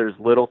mix, there's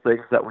little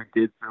things that we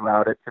did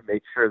throughout it to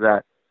make sure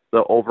that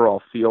the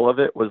overall feel of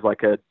it was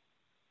like a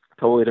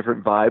totally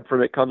different vibe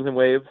from It Comes in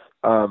Waves.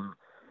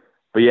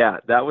 But yeah,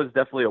 that was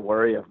definitely a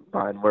worry of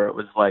mine, where it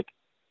was like,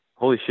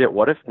 holy shit,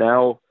 what if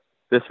now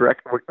this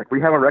record, like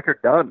we have a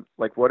record done?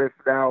 Like what if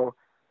now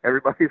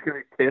everybody's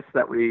going to be pissed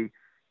that we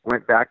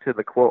went back to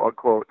the quote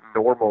unquote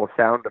normal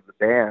sound of the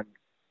band?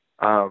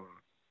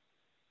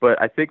 But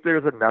I think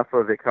there's enough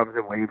of It Comes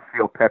in Waves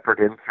feel peppered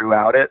in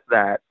throughout it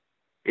that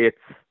it's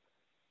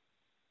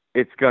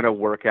going to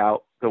work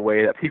out the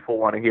way that people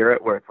want to hear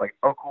it, where it's like,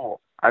 oh cool,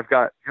 I've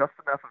got just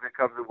enough of It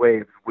Comes in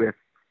Waves with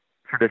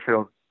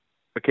traditional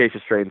Acacia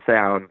Strain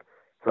sound.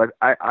 So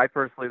I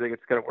personally think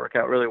it's going to work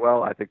out really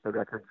well. I think the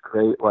record's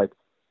great. Like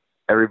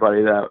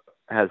everybody that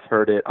has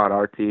heard it on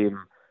our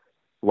team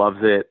loves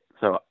it.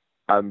 So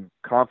I'm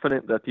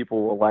confident that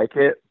people will like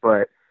it.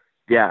 But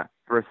yeah,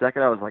 for a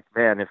second I was like,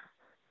 man,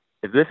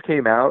 if this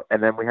came out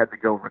and then we had to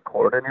go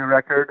record a new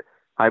record,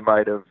 I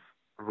might have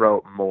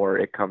wrote more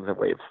It Comes in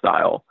Waves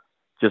style,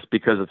 just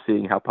because of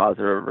seeing how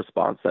positive a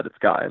response that it's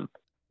gotten.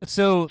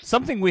 So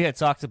something we had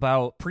talked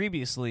about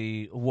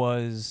previously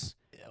was,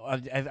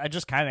 I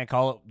just kind of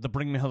call it the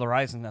Bring Me the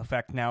Horizon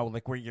effect now,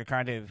 like where you're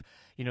kind of,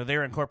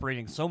 they're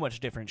incorporating so much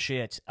different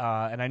shit.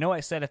 And I know I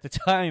said at the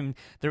time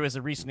there was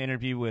a recent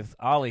interview with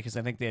Ollie, because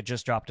I think they had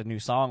just dropped a new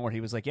song where he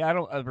was like, yeah, I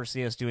don't ever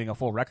see us doing a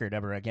full record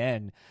ever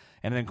again.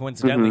 And then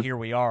coincidentally, here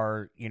we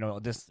are,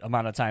 this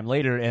amount of time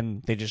later,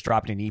 and they just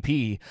dropped an EP.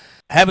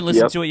 I haven't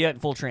listened to it yet,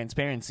 in full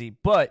transparency,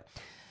 but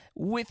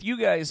with you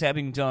guys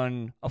having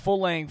done a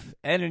full length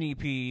and an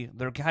EP,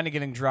 they're kind of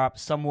getting dropped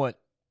somewhat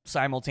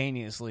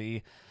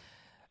simultaneously.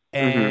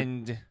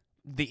 And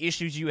the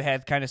issues you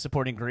had kind of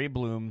supporting Grey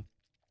Bloom,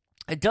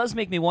 it does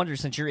make me wonder,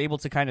 since you're able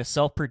to kind of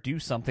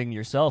self-produce something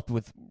yourself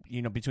with,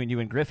 between you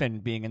and Griffin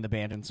being in the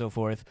band and so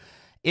forth,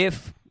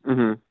 if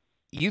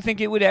you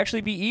think it would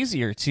actually be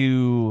easier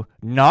to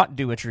not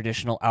do a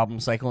traditional album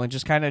cycle and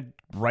just kind of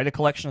write a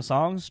collection of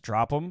songs,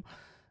 drop them,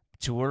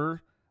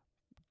 tour,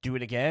 do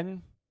it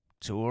again,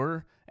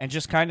 tour, and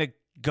just kind of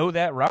go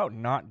that route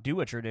and not do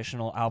a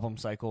traditional album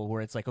cycle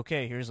where it's like,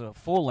 okay, here's a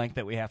full length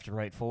that we have to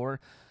write for.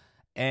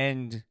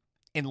 And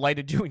in light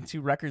of doing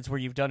two records where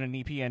you've done an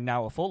EP and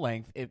now a full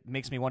length, it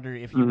makes me wonder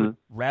if you would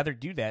rather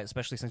do that,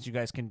 especially since you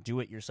guys can do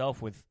it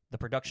yourself with the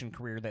production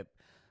career that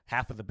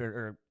half of the,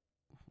 or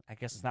I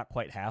guess it's not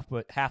quite half,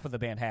 but half of the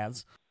band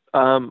has.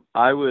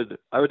 I would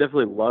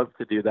definitely love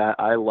to do that.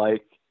 I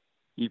like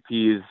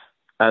EPs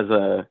as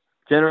a,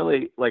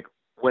 generally, like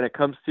when it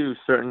comes to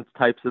certain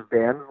types of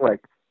bands, like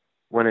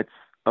when it's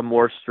a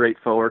more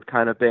straightforward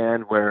kind of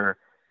band where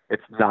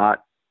it's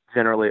not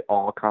generally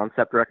all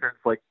concept records,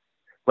 like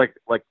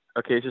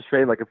Acacia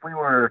Strain. Like if we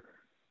were,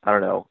 I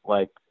don't know,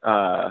 like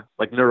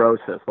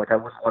Neurosis, like I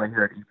wouldn't want to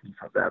hear an EP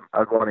from them. I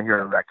would want to hear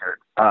a record.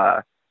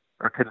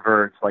 Or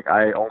Converge, like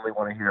I only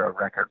want to hear a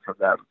record from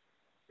them.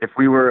 If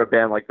we were a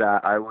band like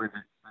that, I would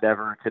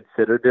never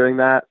consider doing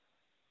that.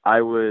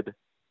 I would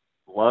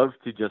love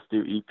to just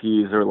do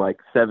EPs or like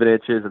 7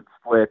 inches and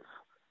splits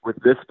with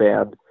this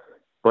band,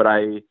 but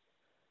I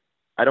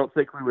don't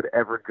think we would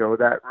ever go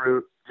that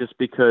route, just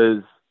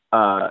because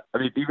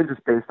even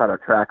just based on our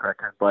track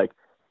record, like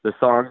the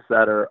songs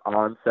that are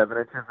on 7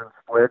 inches and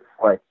splits,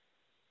 like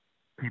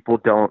people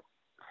don't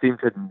seem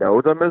to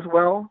know them as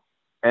well.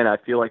 And I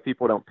feel like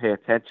people don't pay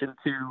attention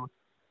to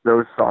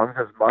those songs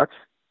as much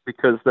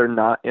because they're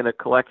not in a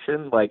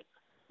collection. Like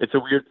it's a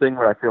weird thing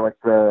where I feel like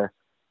there's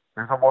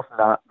almost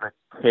not the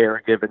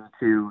care given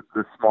to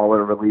the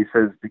smaller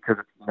releases, because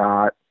it's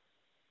not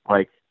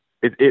like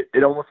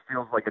it almost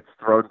feels like it's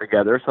thrown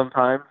together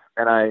sometimes.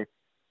 And I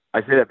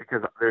say that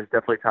because there's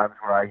definitely times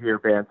where I hear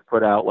bands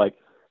put out like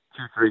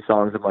 2-3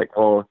 songs. I'm like,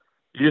 well,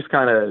 you just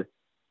kind of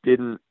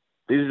didn't,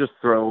 these are just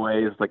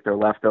throwaways, like they're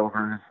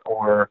leftovers,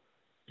 or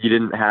you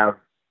didn't have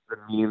the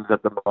means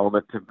at the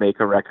moment to make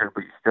a record,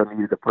 but you still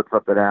needed to put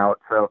something out.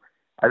 So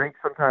I think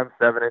sometimes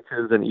 7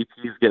 inches and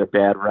EPs get a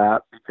bad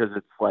rap because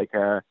it's like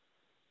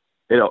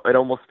it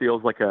almost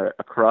feels like a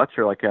crutch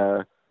or like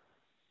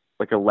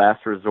a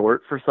last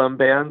resort for some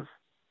bands.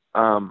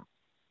 And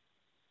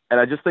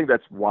I just think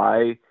that's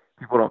why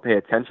people don't pay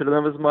attention to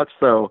them as much.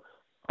 So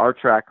our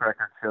track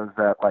record shows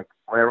that like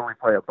whenever we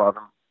play above,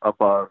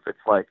 it's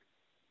like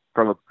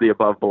from the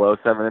above below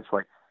 7 inch,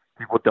 like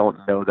people don't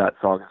know that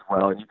song as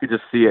well, and you could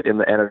just see it in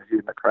the energy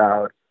in the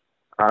crowd.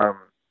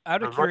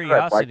 Out of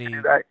curiosity,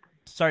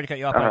 sorry to cut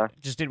you off, I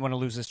just didn't want to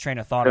lose this train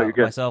of thought out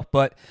myself,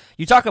 but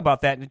you talk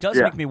about that, and it does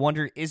make me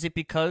wonder, is it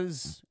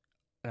because,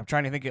 I'm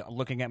trying to think,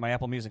 looking at my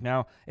Apple Music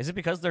now, is it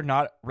because they're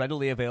not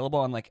readily available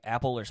on like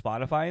Apple or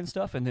Spotify and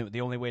stuff, and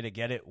the only way to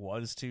get it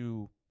was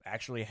to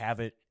actually have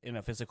it in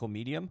a physical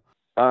medium?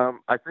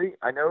 I think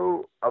I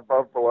know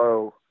Above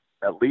Below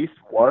at least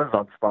was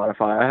on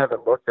Spotify. I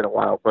haven't looked in a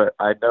while, but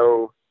I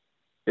know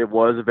it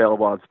was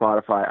available on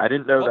Spotify. I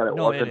didn't know Oh that it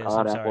no, it wasn't is. on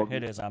I'm sorry, Apple it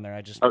Music. is on there.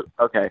 I just Oh,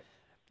 okay.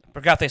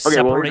 forgot they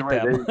Okay, well, either separate way,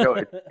 there them. you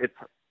go.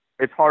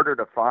 It's harder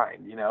to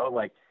find, you know?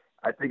 Like,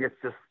 I think it's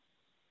just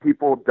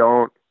people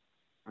don't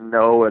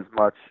know as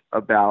much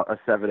about a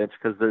 7 inch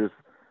because there's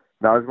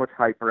not as much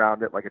hype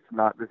around it. Like, it's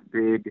not this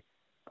big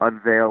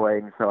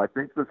unveiling. So I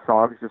think the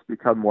songs just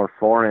become more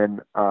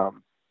foreign.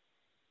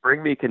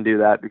 Bring Me can do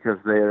that because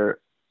they're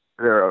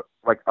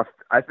like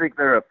I think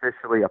they're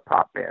officially a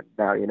pop band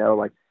now. You know,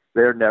 like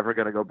they're never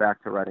going to go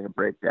back to writing a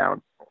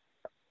breakdown.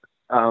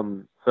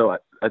 So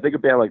I think a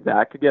band like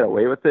that could get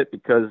away with it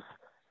because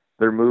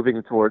they're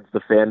moving towards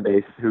the fan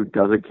base who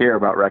doesn't care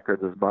about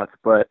records as much.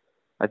 But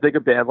I think a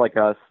band like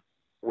us,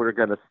 we're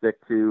going to stick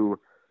to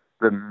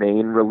the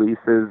main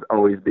releases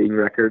always being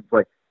records.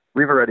 Like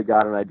we've already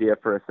got an idea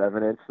for a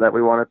 7 inch that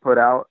we want to put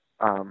out,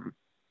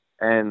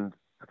 and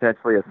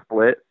potentially a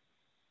split.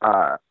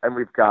 And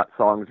we've got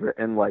songs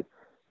written. Like,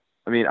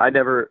 I mean,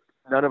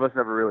 none of us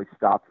ever really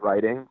stopped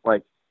writing.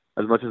 Like,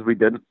 as much as we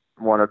didn't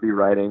want to be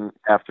writing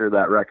after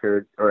that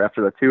record or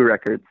after the two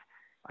records,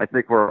 I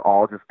think we're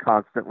all just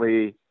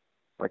constantly,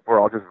 like, we're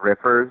all just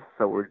riffers.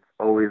 So we've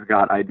always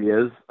got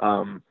ideas.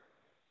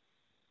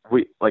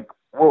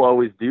 We'll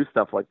always do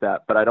stuff like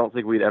that, but I don't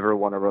think we'd ever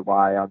want to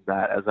rely on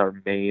that as our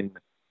main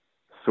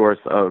source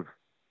of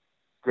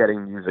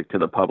getting music to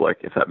the public,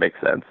 if that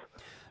makes sense.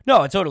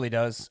 No, it totally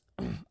does.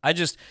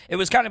 It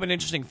was kind of an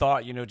interesting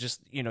thought,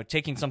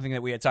 taking something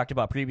that we had talked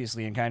about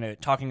previously and kind of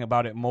talking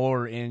about it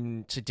more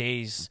in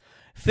today's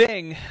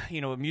thing,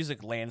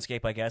 music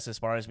landscape, I guess, as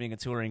far as being a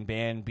touring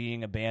band,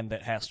 being a band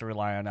that has to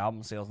rely on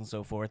album sales and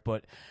so forth.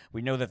 But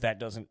we know that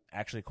doesn't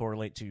actually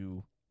correlate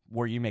to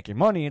where you make your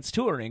money. It's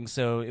touring.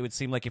 So it would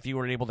seem like if you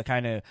were able to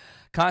kind of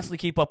constantly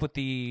keep up with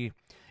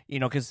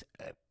because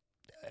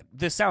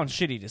this sounds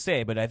shitty to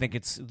say, but I think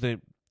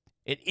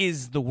it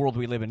is the world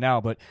we live in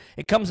now, but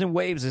it comes in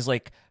waves as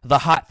like the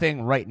hot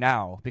thing right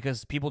now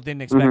because people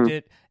didn't expect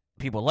it.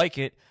 People like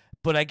it,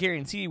 but I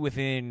guarantee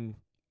within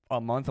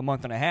a month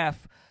and a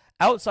half,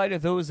 outside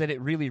of those that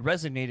it really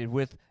resonated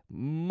with,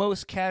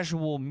 most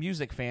casual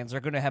music fans are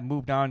going to have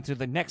moved on to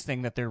the next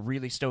thing that they're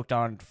really stoked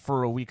on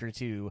for a week or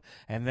two,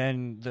 and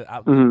then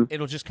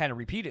it'll just kind of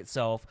repeat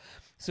itself.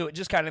 So it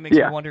just kind of makes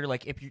me wonder,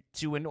 like, if you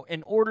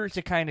in order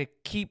to kind of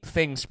keep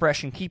things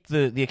fresh and keep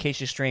the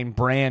Acacia Strain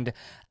brand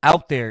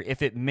out there,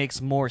 if it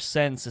makes more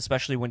sense,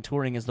 especially when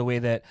touring is the way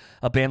that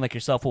a band like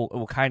yourself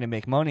will kind of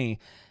make money,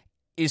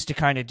 is to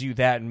kind of do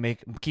that and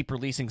keep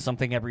releasing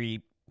something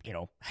every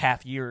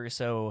half year or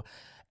so,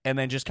 and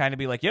then just kind of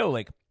be like, yo,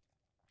 like,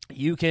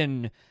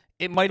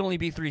 it might only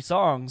be 3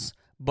 songs,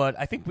 but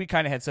I think we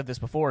kind of had said this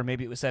before,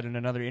 maybe it was said in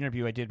another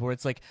interview I did, where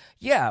it's like,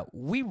 yeah,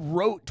 we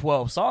wrote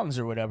 12 songs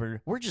or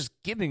whatever, we're just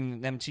giving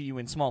them to you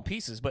in small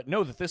pieces, but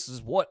know that this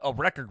is what a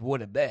record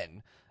would have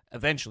been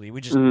eventually.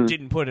 We just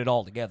didn't put it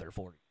all together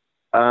for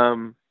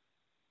you.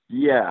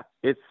 Yeah,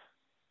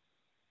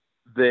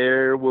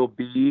 there will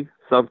be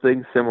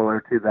something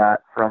similar to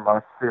that from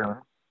us soon.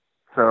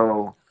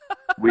 So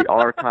we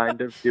are kind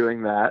of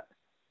doing that.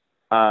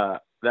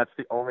 That's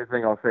the only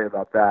thing I'll say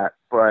about that.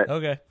 But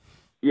okay,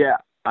 yeah,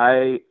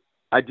 I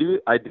do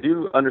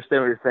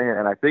understand what you're saying,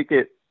 and I think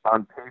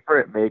on paper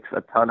it makes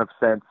a ton of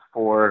sense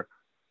for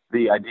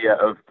the idea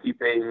of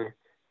keeping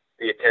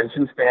the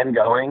attention span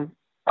going.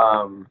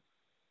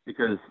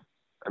 Because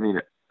I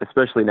mean,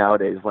 especially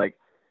nowadays, like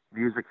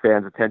music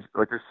fans' attention,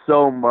 like there's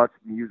so much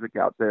music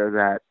out there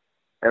that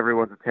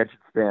everyone's attention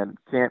span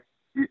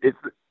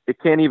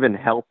it can't even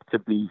help to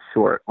be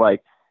short.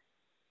 Like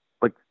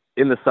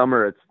in the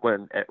summer, it's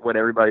when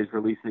everybody's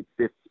releasing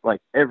 50,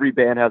 like every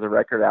band has a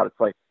record out. It's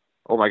like,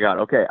 oh my God,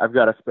 okay, I've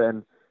got to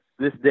spend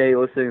this day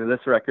listening to this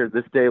record,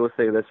 this day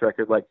listening to this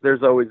record. Like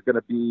there's always going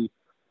to be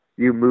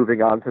you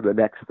moving on to the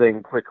next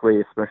thing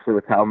quickly, especially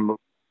with how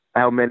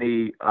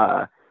many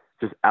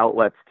just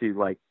outlets to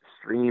like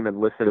stream and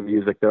listen to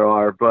music there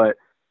are. But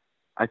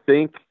I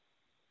think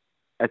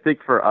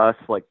for us,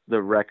 like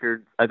the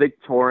records, I think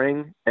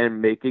touring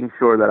and making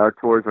sure that our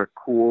tours are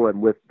cool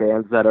and with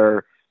bands that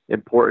are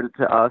important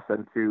to us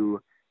and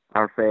to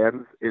our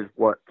fans is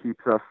what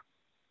keeps us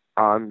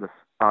on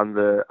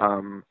the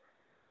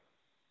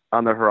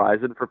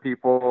horizon for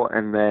people.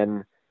 And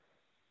then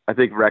I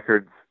think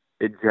records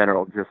in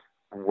general just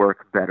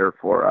work better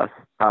for us.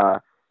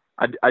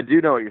 I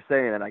do know what you're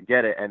saying and I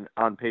get it. And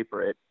on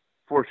paper, it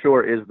for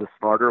sure is the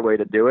smarter way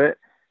to do it.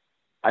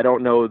 I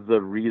don't know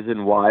the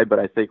reason why, but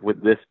I think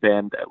with this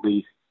band, at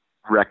least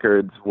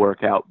records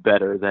work out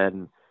better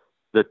than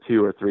the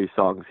 2 or 3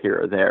 songs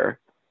here or there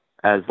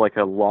as like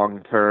a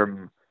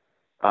long-term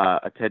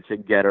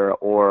attention getter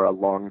or a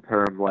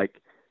long-term like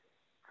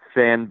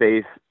fan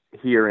base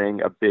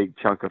hearing a big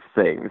chunk of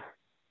things.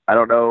 I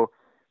don't know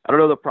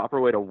the proper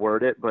way to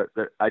word it, but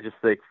I just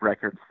think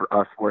records for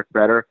us work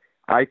better.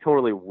 I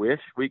totally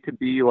wish we could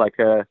be like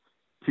a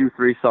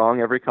 2-3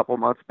 song every couple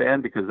months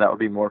band because that would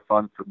be more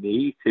fun for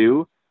me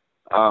too.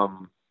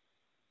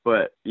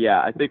 But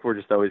yeah, I think we're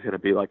just always going to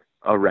be like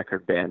a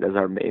record band as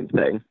our main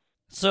thing.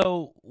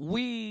 So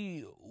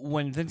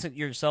when Vincent,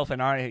 yourself,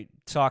 and I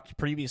talked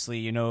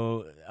previously,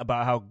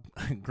 about how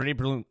Grey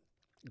Bloom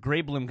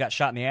got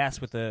shot in the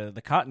ass with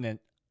the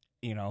Continent,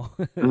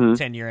 Mm-hmm.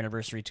 10-year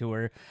anniversary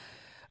tour.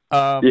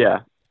 Yeah.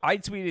 I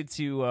tweeted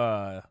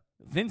to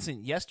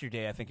Vincent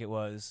yesterday, I think it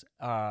was,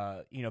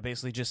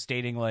 basically just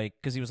stating, like,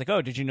 because he was like,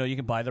 "Oh, did you know you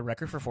can buy the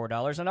record for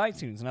 $4 on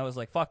iTunes?" And I was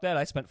like, "Fuck that!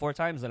 I spent 4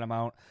 times that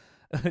amount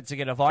to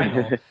get a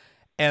vinyl." And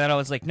then I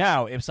was like,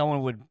 "Now, if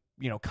someone would,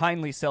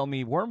 kindly sell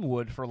me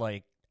Wormwood for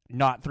like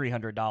not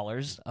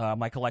 $300,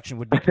 my collection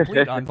would be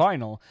complete on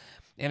vinyl."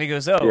 And he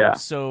goes, "Oh, Yeah.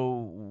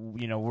 so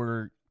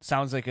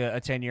sounds like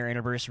a 10-year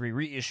anniversary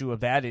reissue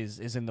of that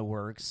is in the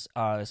works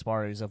as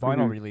far as a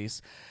vinyl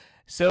release."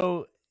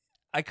 So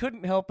I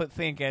couldn't help but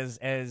think,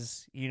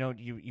 as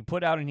you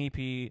put out an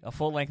EP, a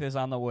full length is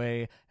on the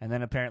way, and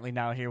then apparently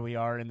now here we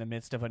are in the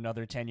midst of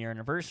another 10-year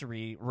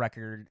anniversary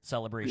record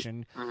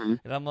celebration. Mm-hmm.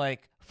 And I'm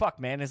like, fuck,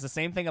 man, is the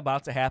same thing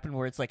about to happen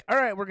where it's like, all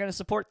right, we're going to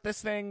support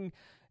this thing.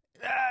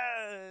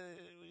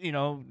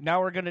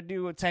 Now we're going to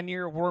do a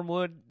 10-year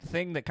Wormwood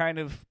thing that kind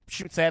of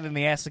shoots that in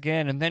the ass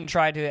again, and then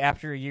try to,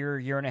 after a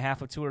year and a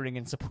half of touring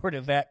in support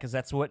of that, because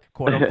that's what,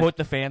 quote unquote,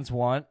 the fans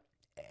want.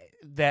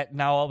 That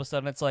now all of a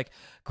sudden it's like,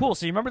 cool,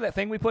 so you remember that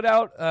thing we put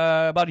out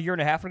about a year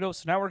and a half ago?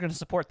 So now we're going to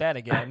support that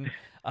again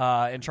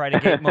and try to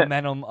get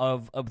momentum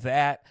of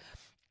that.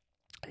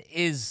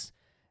 Is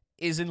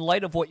in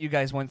light of what you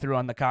guys went through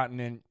on the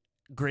Continent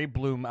Grey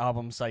Bloom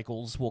album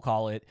cycles, we'll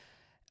call it,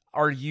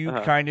 are you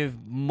kind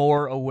of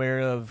more aware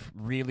of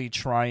really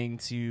trying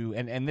to,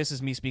 and this is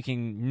me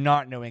speaking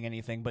not knowing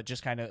anything, but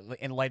just kind of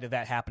in light of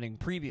that happening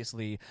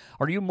previously,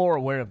 are you more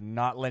aware of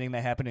not letting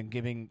that happen and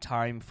giving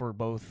time for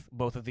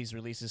both of these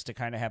releases to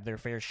kind of have their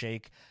fair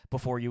shake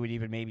before you would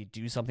even maybe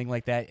do something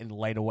like that in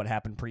light of what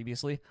happened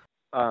previously?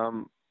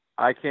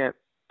 I can't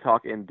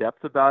talk in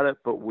depth about it,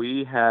 but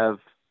we have,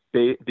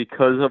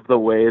 because of the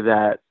way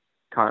that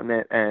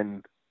Continent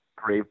and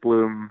Grey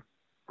Bloom,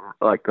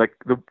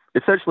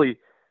 essentially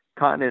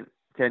Continent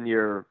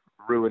 10-year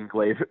ruined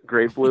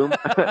Grey Bloom.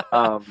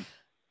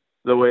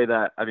 The way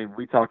that,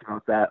 we talked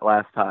about that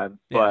last time,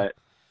 but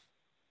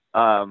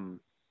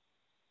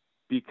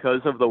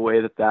because of the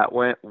way that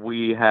went,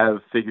 we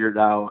have figured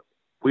out,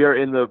 we are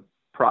in the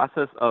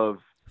process of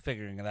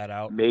figuring that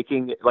out,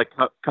 making it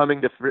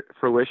coming to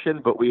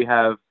fruition, but we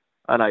have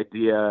an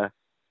idea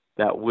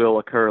that will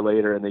occur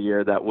later in the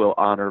year that will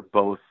honor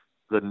both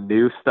the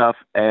new stuff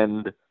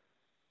and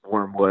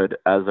Wormwood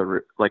as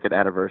an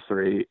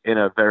anniversary in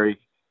a very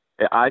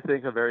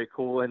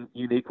cool and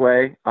unique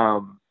way.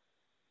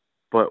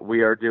 But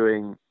we are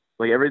doing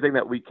everything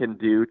that we can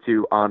do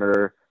to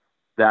honor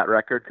that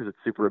record because it's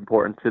super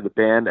important to the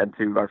band and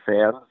to our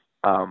fans,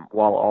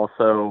 while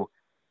also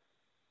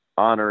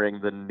honoring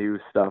the new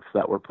stuff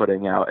that we're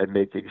putting out and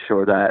making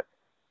sure that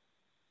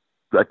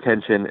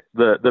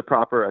the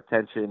proper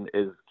attention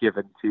is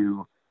given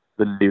to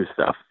the new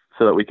stuff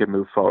so that we can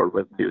move forward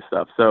with new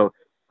stuff. So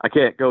I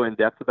can't go in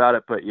depth about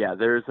it, but yeah,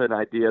 there's an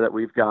idea that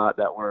we've got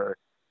that we're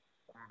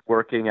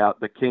working out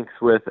the kinks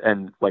with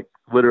and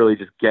literally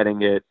just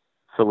getting it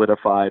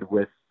solidified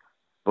with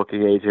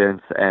booking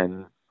agents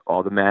and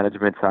all the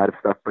management side of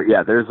stuff. But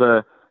yeah,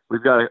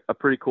 we've got a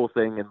pretty cool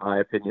thing, in my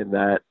opinion,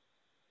 that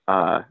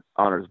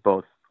honors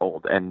both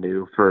old and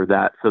new for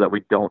that, so that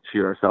we don't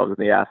shoot ourselves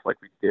in the ass like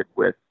we did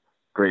with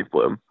Grey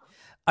Bloom.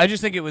 I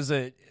just think it was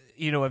a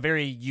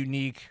very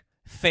unique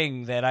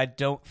thing that I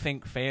don't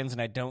think fans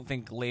and I don't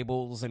think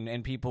labels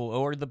and people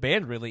or the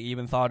band really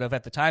even thought of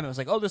at the time. It was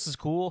like, oh, this is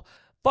cool.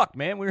 Fuck,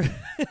 man, we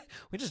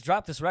just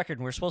dropped this record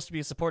and we're supposed to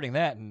be supporting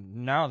that,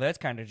 and now that's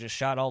kind of just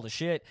shot all the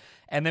shit.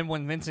 And then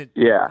when Vincent,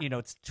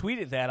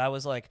 tweeted that, I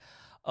was like,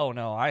 oh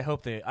no, I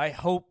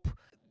hope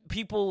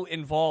people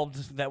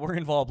involved that were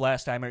involved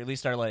last time, or at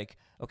least are like,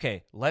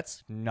 okay,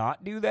 let's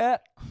not do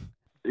that.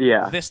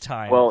 Yeah, this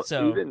time. Well,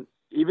 so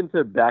even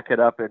to back it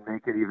up and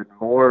make it even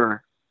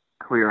more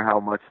clear how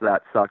much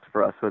that sucked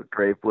for us with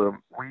Grey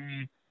Bloom,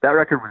 that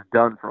record was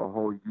done for a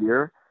whole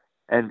year,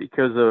 and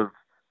because of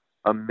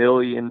a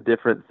million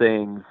different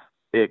things,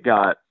 it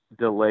got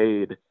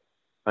delayed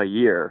a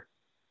year,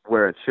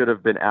 where it should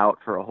have been out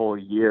for a whole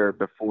year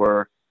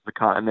before the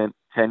Continent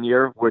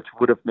 10-year, which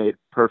would have made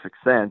perfect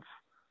sense,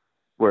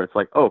 where it's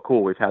like, oh,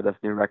 cool, we've had this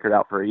new record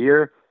out for a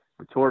year,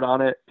 we toured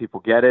on it, people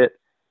get it,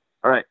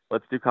 all right,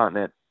 let's do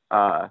Continent.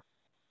 But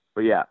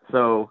yeah,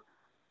 so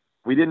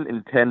we didn't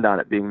intend on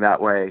it being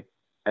that way,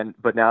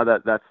 but now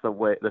that's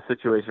the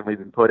situation we've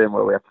been put in,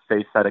 where we have to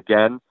face that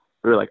again,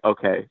 we were like,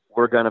 okay,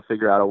 we're going to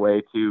figure out a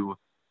way to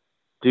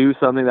do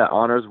something that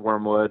honors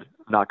Wormwood.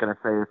 I'm not going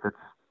to say if it's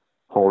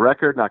whole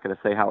record, not going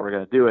to say how we're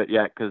going to do it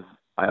yet, because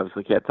I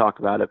obviously can't talk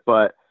about it,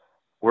 but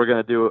we're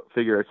going to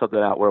figure something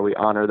out where we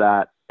honor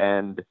that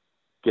and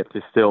get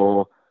to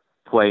still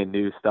play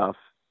new stuff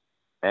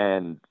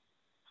and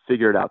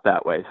figure it out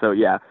that way. So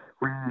yeah,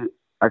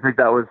 I think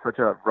that was such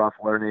a rough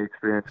learning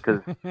experience,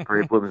 because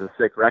Grey Bloom is a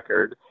sick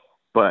record,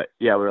 but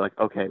yeah, we were like,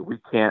 okay, we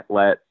can't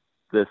let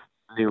this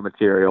new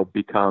material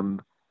become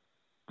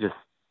just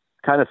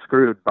kind of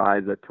screwed by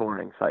the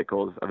touring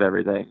cycles of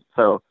everything.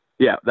 So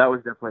yeah, that was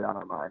definitely on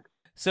our mind.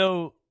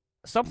 So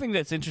something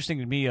that's interesting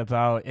to me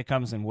about It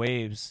Comes in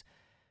Waves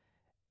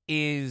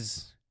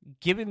is,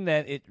 given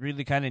that it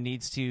really kind of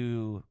needs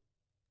to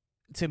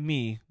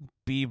me,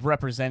 be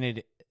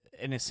represented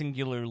in a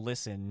singular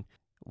listen,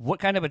 what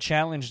kind of a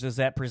challenge does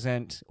that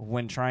present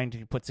when trying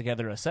to put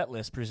together a set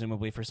list,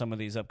 presumably for some of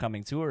these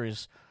upcoming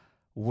tours,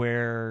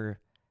 where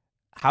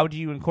how do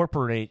you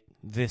incorporate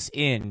this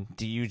in?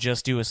 Do you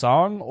just do a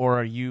song, or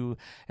are you,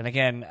 and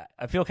again,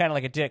 I feel kind of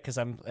like a dick because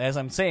as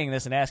I'm saying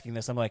this and asking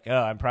this, I'm like, oh,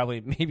 I'm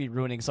probably maybe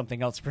ruining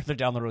something else further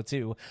down the road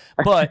too.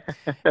 But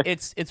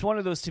it's one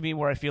of those to me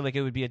where I feel like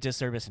it would be a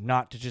disservice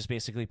not to just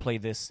basically play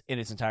this in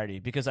its entirety,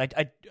 because I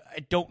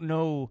don't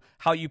know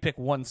how you pick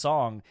one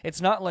song.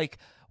 It's not like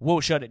Whoa,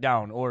 Shut It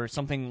Down or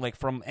something like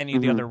from any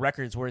of the other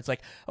records where it's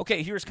like,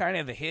 okay, here's kind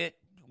of the hit.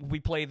 We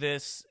play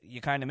this,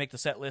 you kind of make the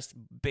set list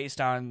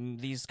based on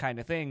these kind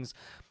of things.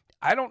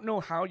 I don't know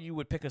how you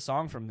would pick a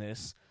song from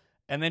this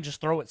and then just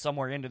throw it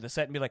somewhere into the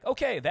set and be like,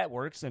 okay, that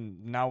works,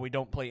 and now we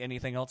don't play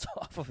anything else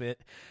off of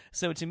it.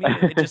 So to me,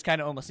 it just kind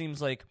of almost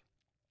seems like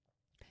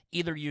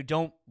either you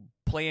don't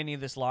play any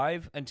of this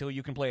live until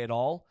you can play it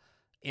all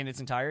in its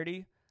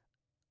entirety,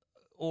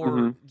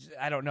 or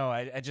I don't know.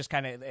 I just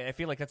kind of, I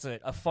feel like that's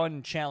a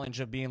fun challenge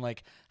of being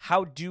like,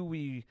 how do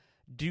we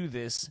do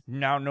this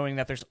now, knowing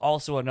that there's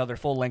also another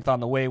full length on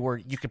the way where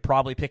you could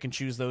probably pick and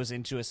choose those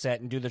into a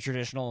set and do the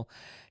traditional,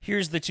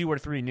 here's the 2 or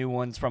 3 new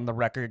ones from the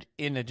record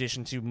in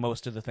addition to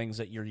most of the things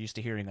that you're used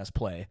to hearing us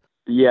play.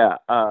 Yeah,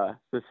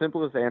 the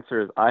simplest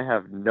answer is I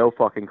have no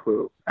fucking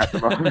clue at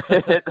the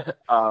moment.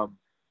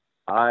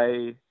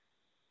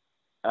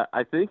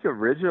 I think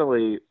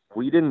originally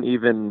we didn't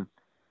even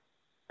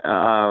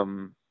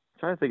trying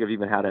to think of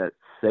even how to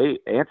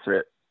answer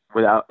it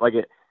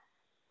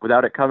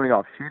without it coming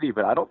off shitty,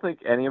 but I don't think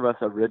any of us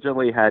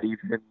originally had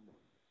even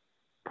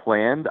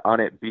planned on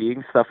it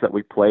being stuff that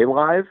we play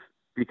live,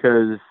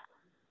 because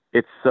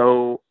it's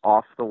so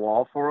off the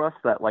wall for us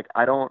that like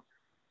I don't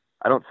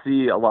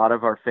see a lot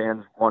of our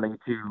fans wanting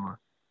to,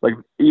 like,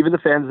 even the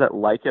fans that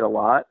like it a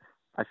lot,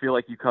 I feel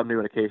like you come to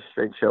an Acacia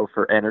Strain show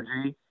for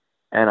energy,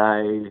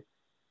 and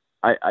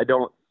I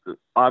don't,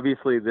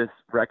 obviously this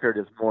record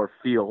is more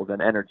feel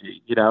than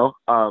energy, you know?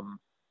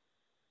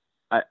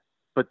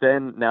 But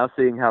then now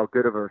seeing how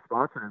good of a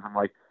response it is, I'm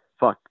like,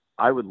 fuck,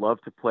 I would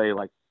love to play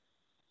like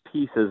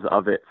pieces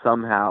of it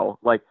somehow.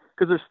 Like,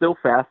 cause there's still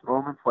fast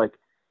moments. Like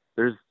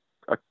there's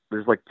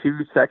like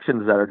 2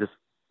 sections that are just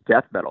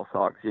death metal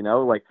songs, you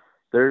know, like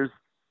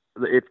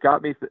it's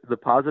got me, the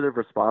positive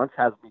response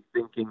has me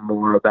thinking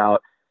more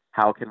about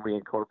how can we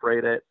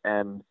incorporate it.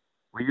 And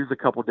we use a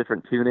couple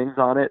different tunings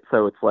on it.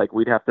 So it's like,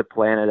 we'd have to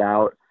plan it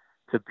out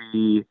to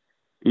be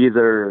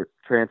either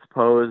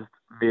transposed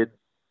mid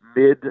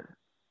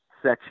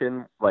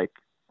section, like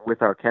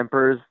with our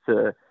Kempers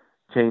to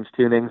change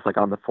tunings like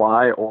on the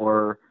fly,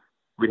 or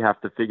we'd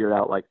have to figure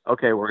out like,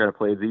 okay, we're going to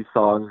play these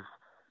songs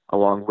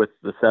along with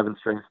the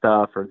 7-string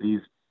stuff or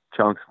these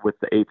chunks with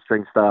the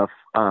 8-string stuff.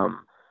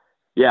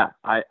 Yeah,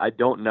 I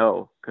don't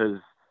know, because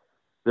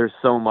there's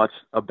so much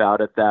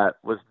about it that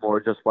was more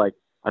just like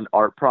an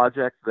art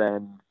project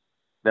than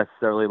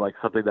necessarily like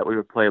something that we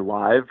would play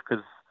live,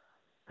 because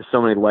there's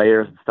so many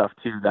layers and stuff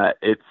too that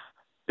it's,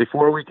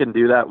 before we can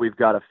do that, we've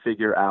got to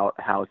figure out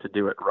how to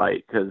do it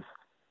right, because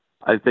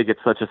I think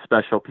it's such a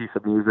special piece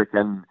of music,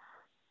 and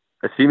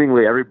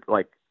seemingly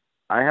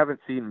I haven't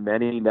seen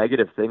many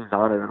negative things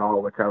on it at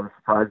all, which I was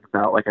surprised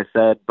about, like I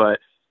said, but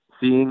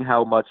seeing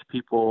how much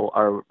people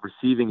are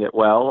receiving it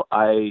well,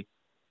 I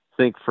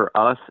think for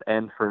us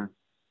and for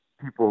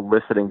people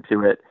listening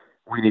to it,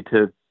 we need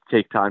to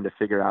take time to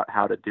figure out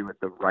how to do it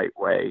the right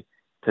way,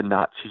 to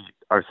not cheat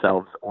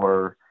ourselves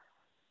or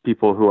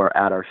people who are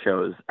at our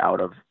shows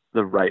out of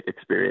the right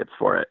experience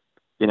for it,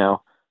 you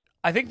know?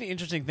 I think the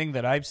interesting thing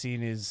that I've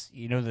seen is,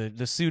 you know,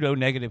 the pseudo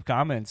negative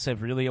comments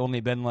have really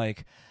only been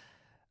like,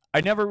 I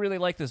never really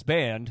liked this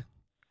band,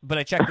 but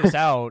I checked this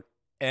out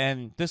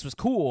and this was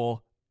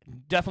cool.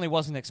 Definitely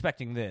wasn't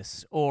expecting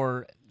this,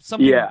 or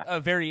something, a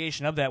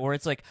variation of that, where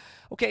it's like,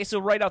 okay, so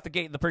right out the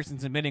gate, the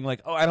person's admitting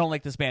like, oh, I don't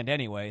like this band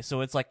anyway.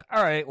 So it's like,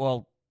 all right,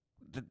 well,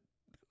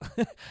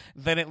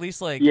 then at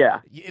least like,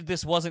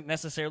 this wasn't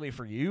necessarily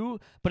for you.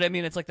 But I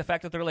mean, it's like the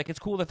fact that they're like, it's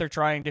cool that they're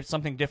trying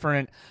something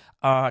different.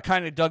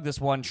 Kind of dug this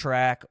one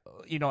track.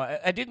 You know,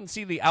 I didn't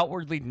see the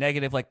outwardly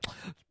negative, like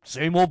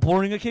same old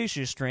boring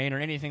Acacia Strain or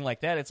anything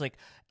like that. It's like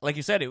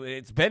you said,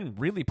 it's been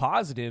really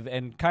positive,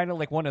 and kind of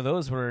like one of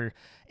those where,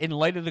 in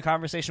light of the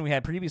conversation we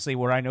had previously,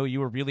 where I know you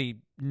were really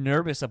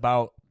nervous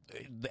about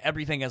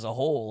everything as a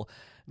whole,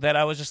 that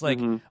I was just like,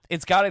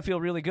 it's got to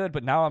feel really good.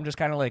 But now I'm just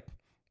kind of like,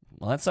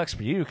 well, that sucks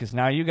for you, because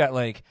now you got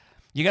like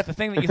You got the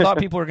thing that you thought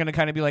people were going to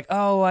kind of be like,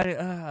 oh, I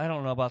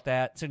don't know about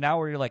that. So now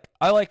where you're like,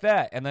 I like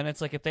that. And then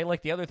it's like, if they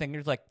like the other thing,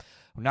 you're like,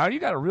 well, now you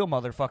got a real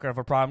motherfucker of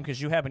a problem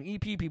because you have an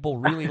EP people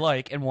really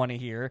like and want to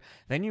hear.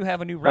 Then you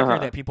have a new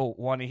record that people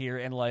want to hear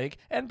and like.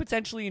 And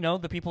potentially,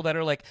 the people that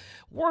are like,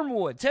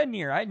 Wormwood,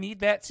 10-year, I need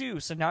that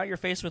too. So now you're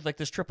faced with like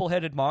this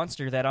triple-headed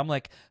monster that I'm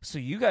like, so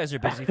you guys are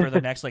busy for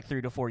the next like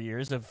 3 to 4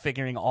 years of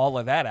figuring all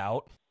of that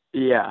out.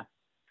 Yeah.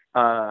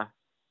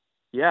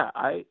 Yeah,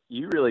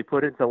 you really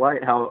put into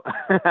light how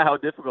how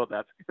difficult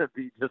that's going to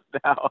be just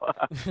now.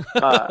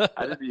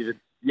 I didn't even.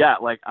 Yeah,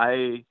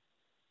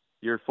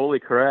 you're fully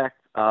correct.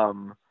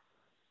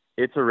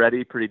 It's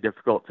already pretty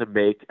difficult to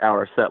make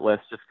our set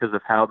list just because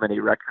of how many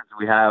records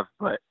we have.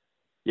 But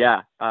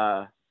yeah,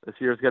 this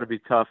year is going to be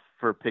tough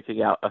for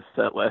picking out a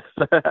set list.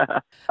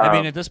 I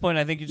mean, at this point,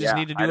 I think you just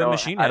need to do a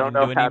Machine Head and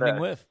do an evening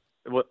with.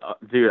 Well,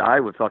 dude, I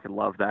would fucking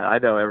love that. I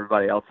know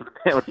everybody else in the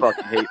band would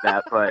fucking hate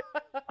that, but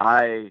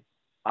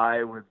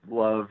I would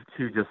love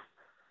to just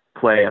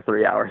play a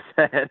 3-hour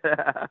set.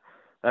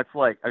 That's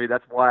why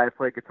I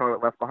played guitar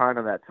with Left Behind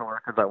on that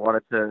tour, because I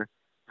wanted to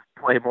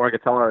play more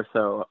guitar.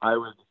 So I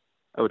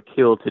would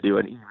kill to do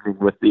an evening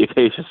with the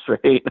Acacia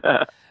Strain.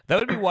 That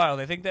would be wild.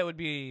 I think that would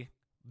be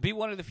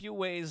one of the few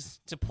ways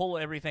to pull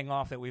everything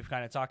off that we've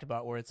kind of talked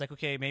about, where it's like,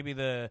 okay, maybe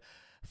the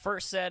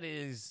first set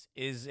is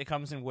it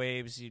comes in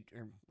waves.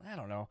 I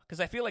don't know, because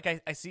I feel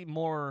like I see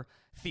more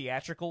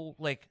theatrical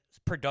like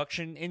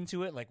production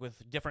into it, like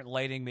with different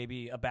lighting,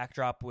 maybe a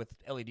backdrop with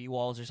LED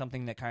walls or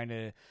something that kind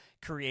of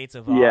creates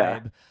a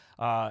vibe.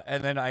 Yeah.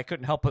 And then I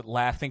couldn't help but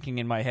laugh thinking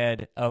in my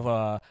head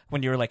of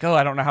when you were like, oh,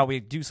 I don't know how we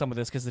do some of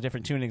this because the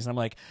different tunings. And I'm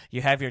like,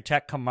 you have your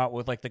tech come out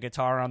with like the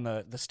guitar on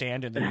the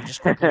stand, and then you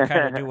just quickly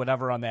kind of do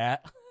whatever on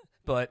that.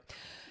 But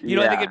I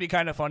think it'd be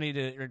kind of fun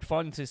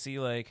to see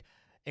like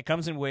it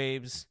comes in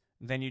waves.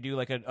 Then you do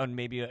like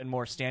maybe a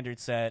more standard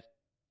set,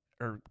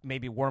 or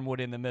maybe Wormwood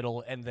in the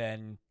middle, and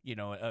then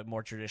a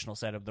more traditional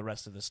set of the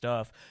rest of the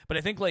stuff. But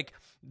I think like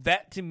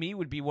that to me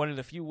would be one of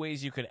the few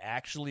ways you could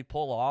actually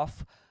pull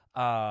off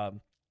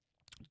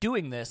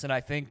doing this. And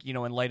I think in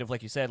light of,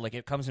 like you said, like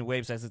it comes in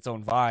waves, has its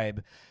own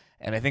vibe,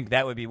 and I think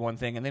that would be one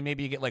thing. And then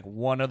maybe you get like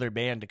one other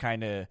band to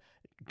kind of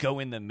go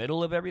in the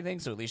middle of everything,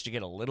 so at least you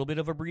get a little bit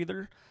of a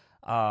breather.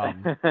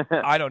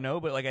 I don't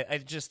know, but like I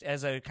just,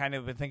 as I kind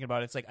of been thinking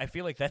about it, it's like I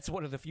feel like that's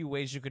one of the few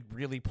ways you could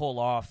really pull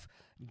off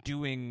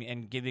doing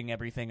and giving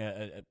everything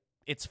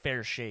its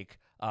fair shake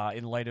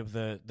in light of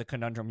the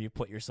conundrum you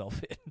put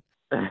yourself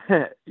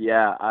in.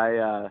 Yeah,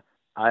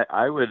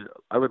 I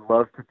would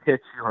love to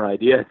pitch your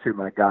idea to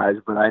my guys,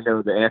 but I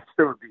know the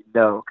answer would be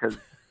no, because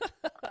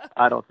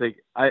I don't think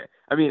I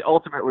mean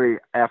ultimately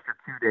after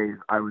 2 days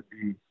I would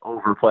be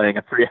over playing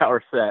a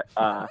 3-hour set.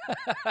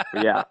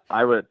 But yeah,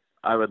 I would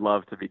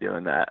love to be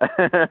doing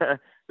that.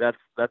 That's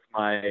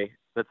my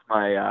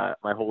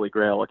holy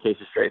grail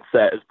Acacia Strain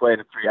set, is playing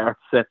a 3-hour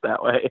set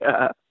that way.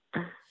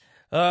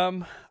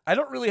 I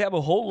don't really have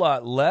a whole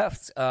lot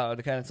left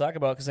to kind of talk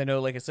about, because I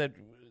know, like I said,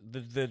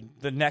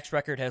 the next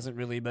record hasn't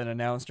really been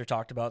announced or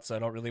talked about, so I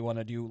don't really want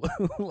to do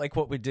like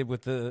what we did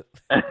with the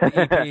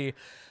EP.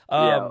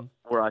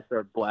 Where I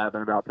start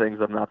blabbing about things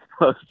I'm not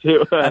supposed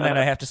to. And then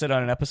I have to sit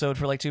on an episode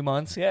for like 2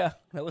 months. Yeah,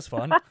 that was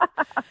fun.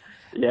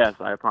 Yes,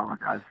 I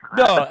apologize for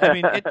that. No, I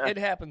mean, it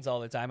happens all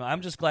the time.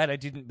 I'm just glad I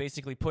didn't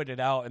basically put it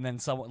out and then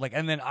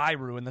and then I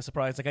ruined the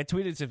surprise. Like I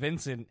tweeted to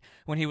Vincent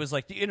when he was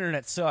like, the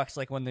internet sucks,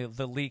 like when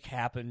the leak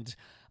happened,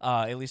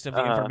 at least of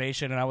the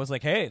information, and I was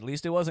like, hey, at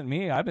least it wasn't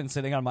me. I've been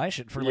sitting on my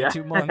shit for like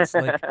 2 months.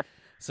 Like,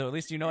 so at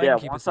least I can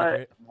keep a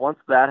secret. Once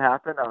that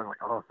happened, I was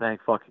like, oh,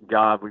 thank fucking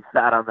God, we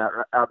sat on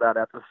that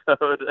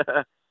episode.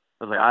 I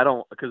was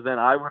like, because then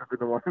I would have been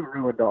the one who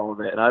ruined all of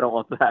it, and I don't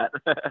want that.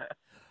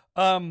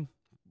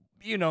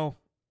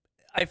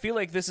 I feel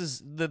like this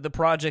is the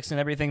projects and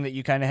everything that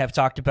you kind of have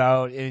talked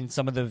about, in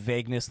some of the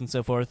vagueness and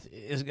so forth,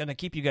 is going to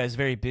keep you guys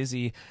very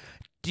busy.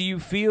 Do you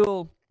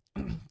feel,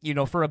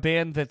 for a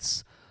band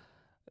that's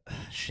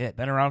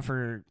been around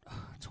for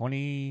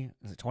 20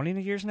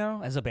 years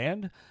now as a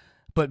band,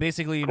 but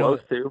basically, Close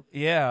to.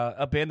 Yeah,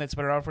 a band that's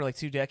been around for like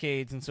 2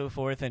 decades and so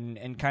forth,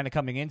 and kind of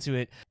coming into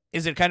it,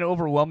 is it kind of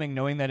overwhelming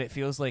knowing that it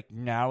feels like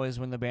now is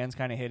when the band's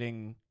kind of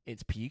hitting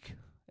its peak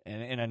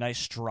in a nice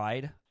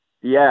stride?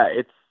 Yeah,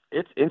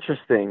 it's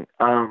interesting.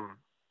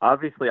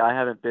 Obviously, I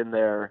haven't been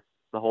there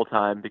the whole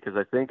time, because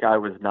I think I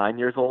was 9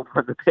 years old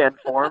when the band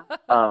formed,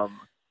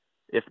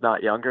 if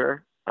not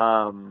younger.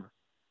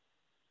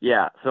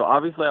 Yeah, so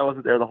obviously I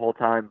wasn't there the whole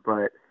time,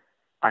 but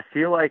I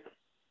feel like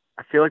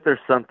there's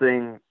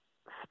something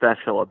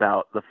special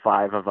about the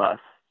 5 of us.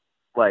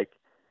 Like,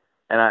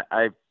 and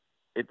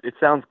it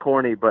sounds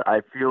corny, but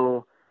I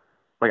feel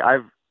like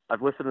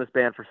I've listened to this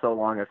band for so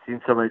long. I've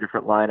seen so many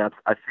different lineups.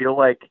 I feel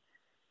like,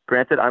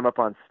 granted, I'm up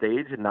on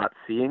stage and not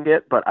seeing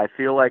it, but I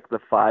feel like the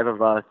 5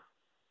 of us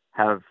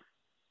have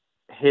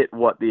hit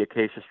what the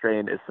Acacia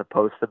Strain is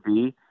supposed to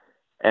be.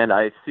 And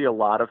I see a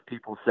lot of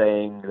people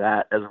saying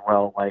that as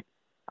well. Like,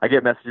 I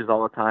get messages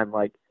all the time,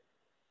 like,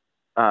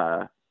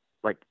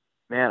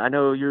 man, I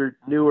know you're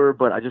newer,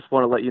 but I just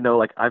want to let you know,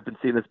 like, I've been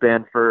seeing this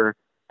band for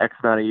X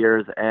amount of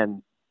years,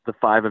 and the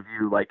five of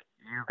you, like,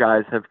 you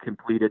guys have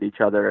completed each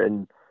other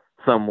in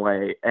some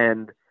way.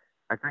 And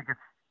I think it's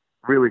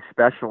really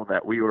special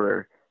that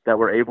we're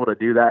able to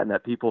do that and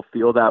that people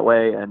feel that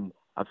way. And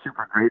I'm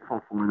super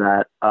grateful for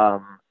that.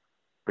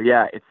 But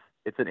yeah,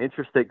 it's an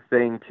interesting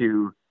thing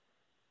to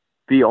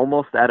be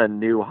almost at a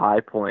new high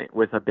point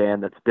with a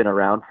band that's been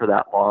around for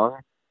that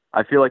long.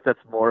 I feel like that's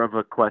more of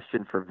a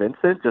question for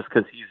Vincent, just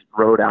because he's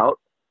rode out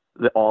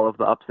all of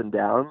the ups and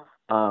downs.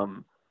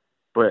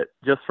 But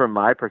just from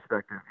my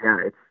perspective, yeah,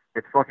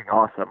 it's fucking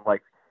awesome.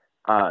 Like,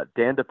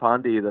 Dan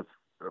DePondy,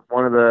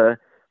 one of the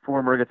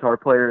former guitar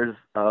players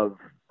of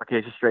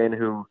Acacia Strain,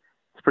 who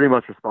is pretty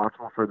much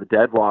responsible for the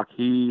Dead Walk,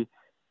 he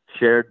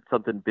shared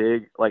something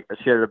big, like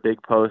shared a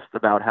big post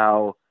about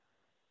how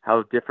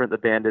different the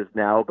band is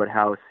now, but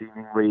how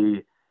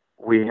seemingly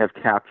we have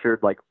captured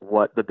like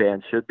what the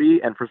band should be.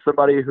 And for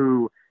somebody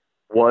who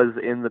was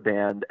in the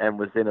band and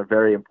was in a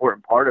very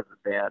important part of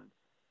the band,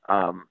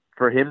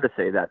 for him to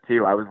say that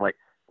too, I was like,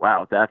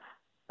 wow, that's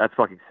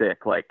fucking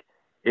sick. Like,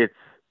 it's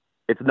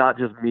not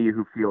just me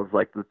who feels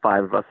like the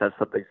five of us have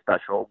something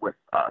special with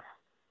us.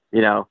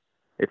 You know,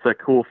 it's a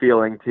cool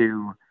feeling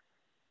to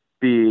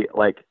be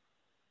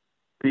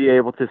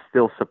able to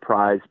still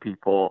surprise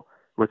people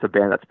with a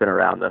band that's been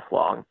around this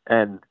long.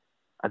 And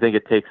I think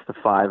it takes the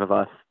five of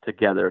us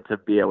together to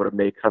be able to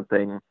make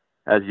something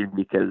as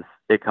unique as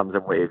It Comes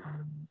in Waves.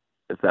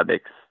 If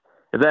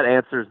that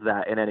answers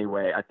that in any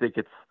way, I think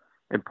it's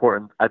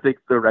important. I think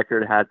the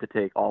record had to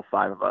take all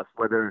five of us,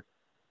 whether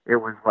it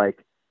was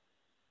like,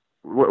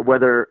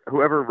 whether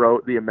whoever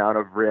wrote the amount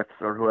of riffs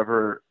or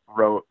whoever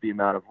wrote the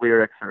amount of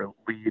lyrics or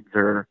leads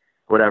or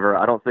whatever.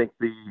 I don't think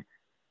the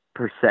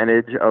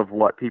percentage of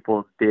what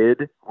people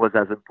did was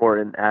as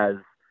important as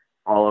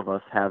all of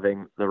us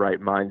having the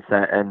right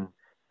mindset and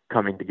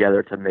coming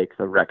together to make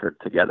the record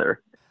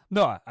together.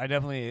 No, I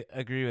definitely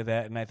agree with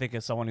that. And I think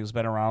as someone who's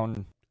been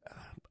around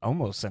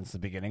almost since the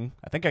beginning,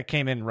 I think I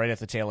came in right at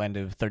the tail end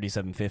of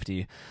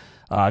 3750,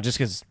 just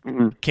because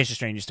Acacia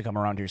Strain used to come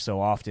around here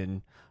so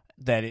often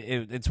that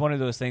it's one of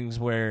those things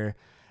where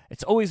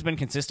it's always been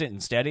consistent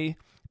and steady.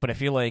 But I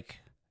feel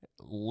like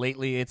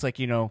lately it's like,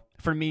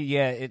 for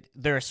me,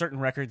 there are certain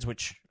records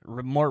which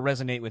more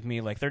resonate with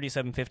me, like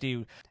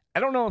 3750. I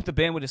don't know if the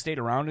band would have stayed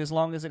around as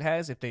long as it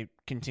has if they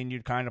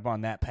continued kind of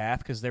on that path,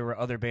 because there were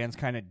other bands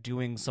kind of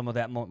doing some of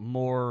that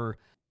more,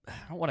 I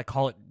don't want to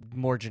call it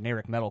more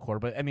generic metalcore,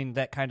 but I mean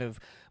that kind of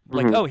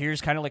like, oh,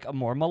 here's kind of like a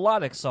more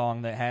melodic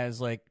song that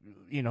has like,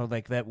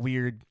 like that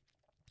weird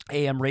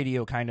AM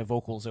radio kind of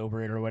vocals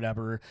over it or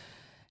whatever.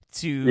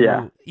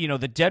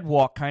 The Dead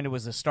Walk kind of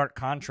was a stark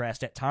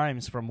contrast at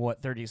times from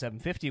what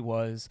 3750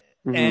 was.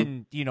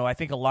 And, I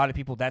think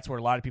that's where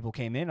a lot of people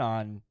came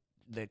on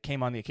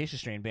the Acacia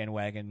Strain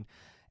bandwagon.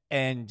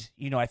 And,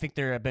 I think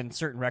there have been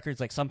certain records,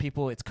 like some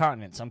people it's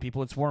Continent, some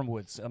people it's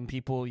Wormwood, some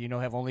people,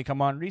 have only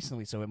come on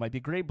recently, so it might be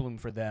Grey Bloom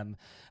for them.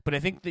 But I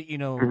think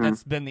that,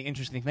 that's been the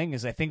interesting thing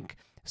is I think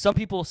some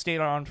people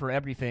stayed on for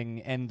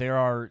everything, and there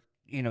are,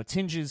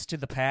 tinges to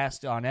the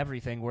past on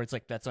everything where it's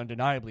like that's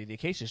undeniably the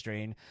Acacia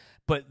Strain,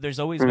 but there's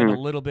always been a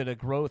little bit of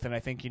growth. And I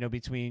think,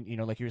 between,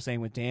 like you were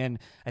saying with Dan,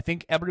 I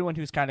think everyone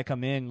who's kind of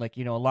come in, like,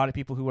 a lot of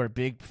people who are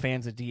big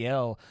fans of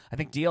DL, I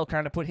think DL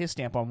kind of put his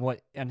stamp on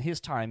his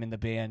time in the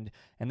band.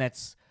 And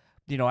that's,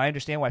 I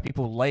understand why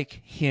people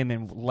like him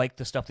and like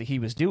the stuff that he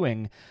was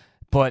doing,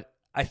 but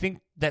I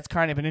think that's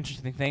kind of an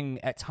interesting thing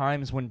at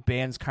times when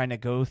bands kind of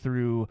go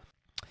through.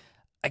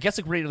 I guess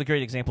a really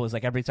great example is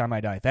like Every Time I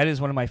Die. That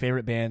is one of my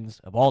favorite bands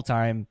of all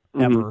time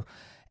ever.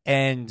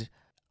 And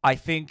I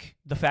think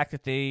the fact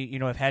that they,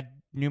 have had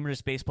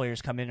numerous bass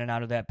players come in and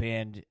out of that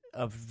band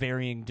of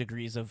varying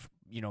degrees of,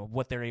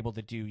 what they're able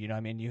to do.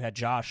 You had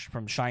Josh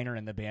from Shiner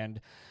in the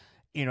band,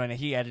 and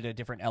he added a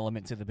different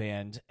element to the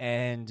band.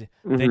 And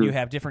then you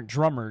have different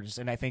drummers.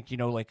 And I think,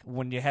 like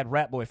when you had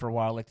Ratboy for a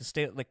while, like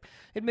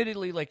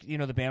admittedly, like,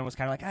 the band was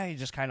kind of like, he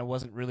just kind of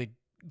wasn't really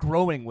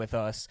growing with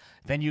us.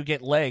 Then you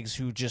get Legs,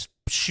 who just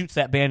shoots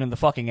that band in the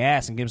fucking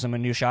ass and gives them a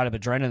new shot of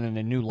adrenaline and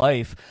a new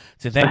life,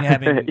 to then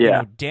having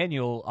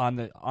Daniel on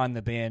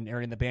the band, or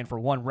in the band for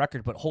one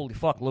record, but holy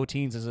fuck, Low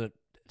Teens is a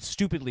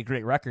stupidly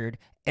great record.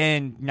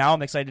 And now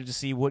I'm excited to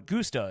see what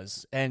Goose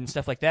does and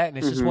stuff like that. And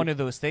it's just one of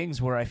those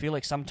things where I feel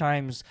like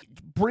sometimes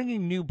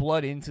bringing new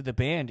blood into the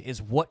band is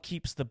what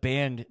keeps the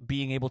band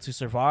being able to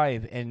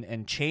survive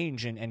and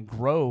change and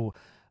grow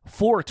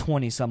for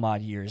 20 some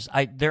odd years.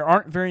 There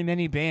aren't very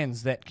many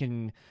bands that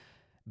can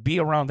be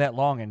around that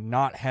long and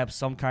not have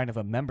some kind of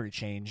a member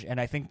change. And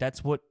I think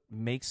that's what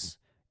makes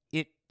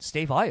it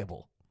stay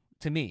viable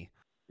to me.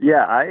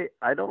 Yeah,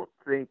 I don't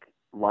think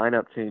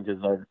lineup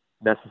changes are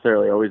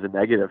necessarily always a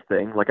negative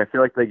thing. Like, I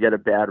feel like they get a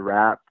bad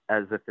rap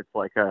as if it's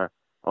like no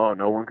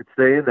one could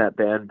stay in that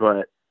band.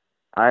 But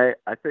I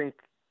think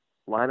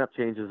lineup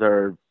changes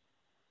are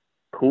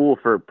cool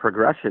for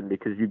progression,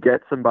 because you get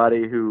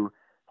somebody who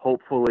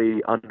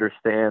hopefully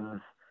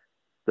understands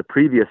the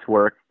previous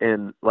work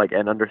and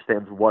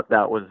understands what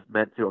that was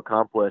meant to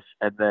accomplish,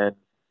 and then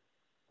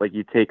like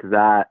you take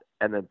that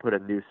and then put a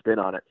new spin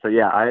on it. So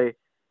yeah,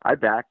 I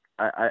back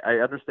I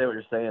understand what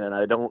you're saying, and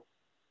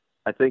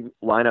I think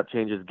lineup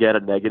changes get a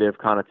negative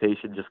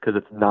connotation just because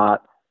it's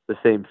not the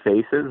same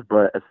faces.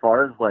 But as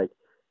far as like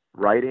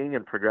writing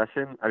and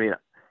progression, I mean,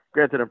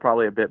 granted, I'm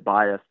probably a bit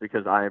biased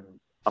because I'm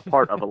a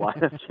part of a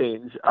lineup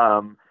change.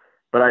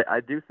 But I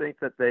do think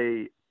that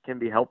they can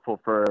be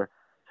helpful for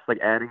just like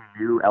adding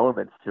new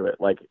elements to it.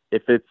 Like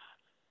if it's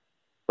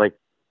like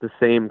the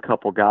same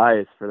couple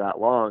guys for that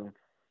long,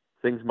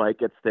 things might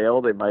get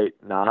stale. They might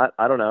not.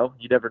 I don't know.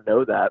 You never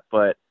know that.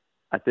 But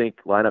I think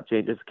lineup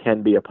changes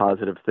can be a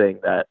positive thing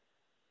that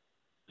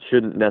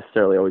shouldn't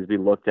necessarily always be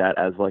looked at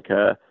as like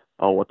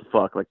oh, what the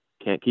fuck? Like,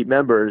 can't keep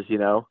members, you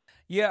know?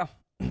 Yeah.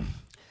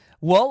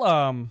 Well,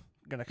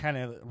 gonna kind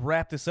of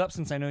wrap this up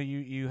since I know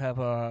you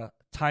have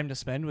time to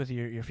spend with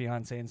your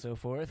fiance and so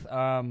forth.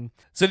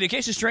 So the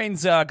Acacia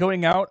Strain's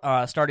going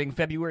out starting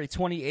February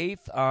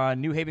 28th,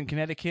 New Haven,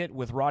 Connecticut,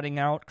 with Rotting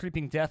Out,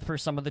 Creeping Death for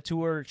some of the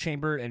tour,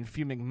 Chamber, and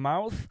Fuming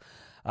Mouth.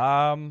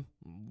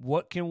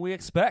 What can we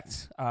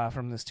expect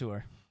from this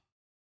tour?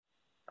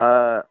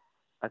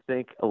 I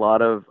think a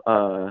lot of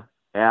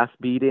ass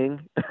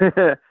beating.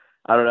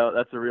 I don't know.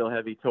 That's a real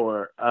heavy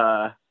tour.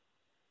 I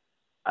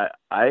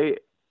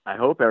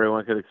hope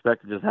everyone could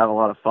expect to just have a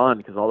lot of fun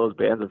because all those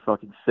bands are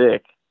fucking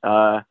sick.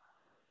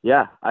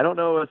 Yeah, I don't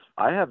know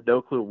I have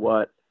no clue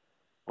what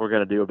we're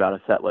going to do about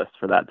a set list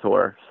for that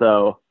tour.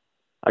 So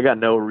I got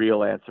no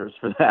real answers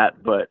for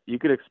that, but you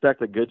could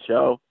expect a good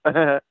show.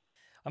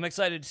 I'm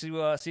excited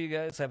to see you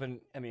guys.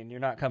 You're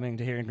not coming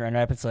to here in Grand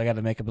Rapids, so I got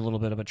to make a little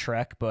bit of a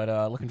trek,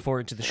 but looking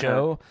forward to the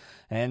show.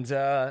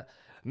 And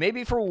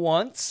maybe for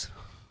once,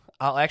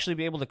 I'll actually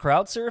be able to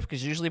crowd surf,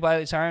 because usually by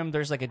the time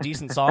there's like a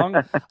decent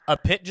song, a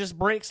pit just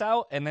breaks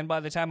out, and then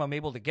by the time I'm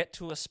able to get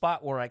to a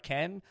spot where I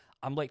can,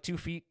 I'm like 2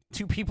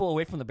 people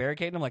away from the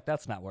barricade, and I'm like,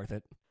 that's not worth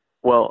it.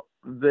 Well,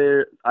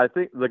 I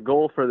think the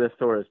goal for this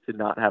tour is to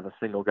not have a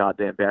single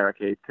goddamn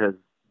barricade, because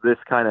this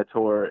kind of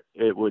tour,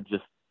 it would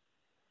just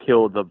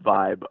kill the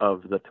vibe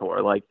of the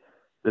tour. Like,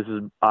 this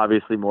is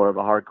obviously more of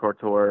a hardcore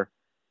tour.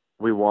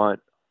 We want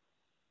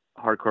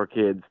hardcore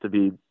kids to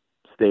be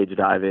stage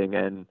diving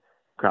and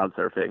crowd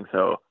surfing,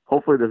 so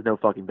hopefully there's no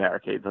fucking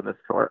barricades on this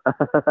tour.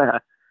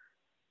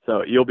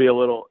 So you'll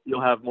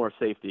have more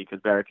safety, because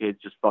barricades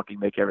just fucking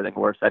make everything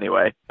worse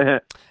anyway.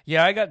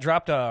 Yeah, I got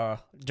dropped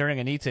during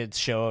a Neated's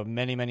show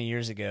many, many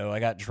years ago. I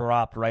got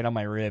dropped right on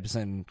my ribs,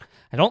 and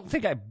I don't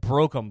think I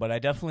broke them, but I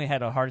definitely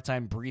had a hard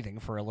time breathing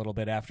for a little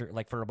bit after,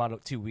 like for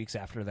about 2 weeks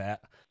after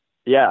that.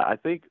 Yeah, I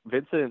think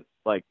Vincent,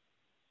 like,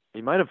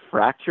 he might have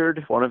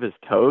fractured one of his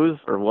toes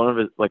or one of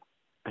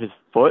his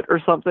foot or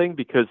something,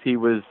 because he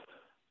was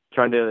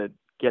trying to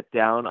get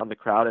down on the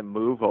crowd and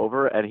move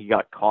over, and he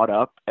got caught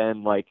up,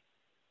 and like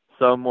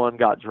someone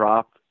got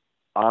dropped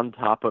on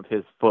top of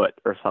his foot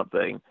or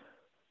something.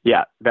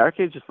 Yeah,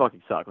 barricades just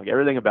fucking suck. Like,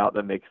 everything about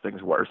them makes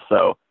things worse.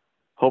 So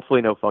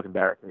hopefully no fucking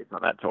barricades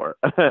on that tour.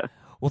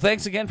 Well,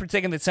 thanks again for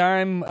taking the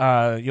time.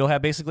 You'll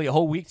have basically a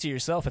whole week to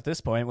yourself at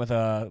this point with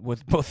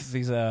both of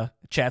these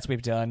chats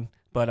we've done.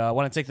 But I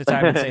want to take the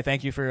time and say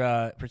thank you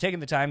for taking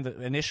the time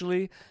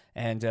initially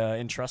and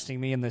entrusting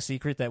me in the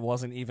secret that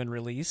wasn't even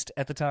released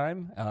at the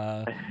time.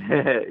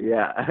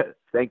 Yeah,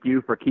 thank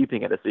you for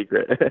keeping it a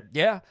secret.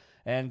 Yeah,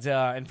 and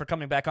for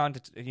coming back on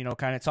to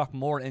kind of talk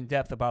more in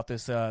depth about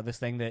this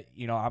thing that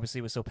obviously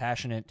was so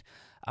passionate,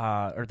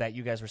 or that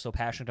you guys were so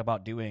passionate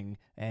about doing,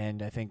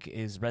 and I think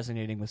is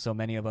resonating with so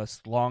many of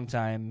us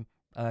longtime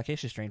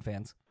Acacia Strain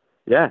fans.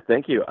 Yeah,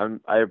 thank you.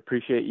 I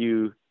appreciate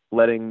you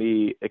letting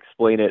me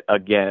explain it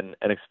again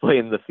and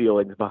explain the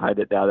feelings behind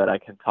it now that I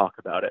can talk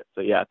about it.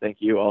 So yeah, thank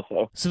you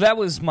also. So that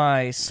was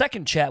my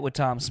second chat with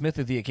Tom Smith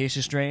of the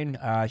Acacia Strain.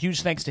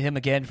 Huge thanks to him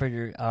again for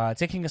your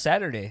taking a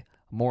Saturday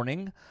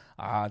morning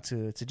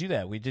to do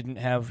that. We didn't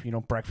have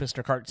breakfast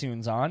or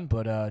cartoons on,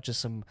 but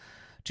just some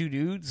two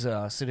dudes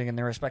sitting in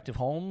their respective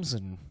homes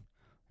and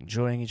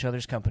enjoying each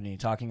other's company,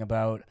 talking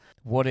about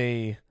what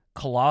a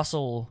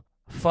colossal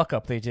fuck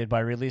up they did by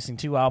releasing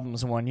 2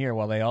 albums in 1 year,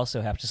 while they also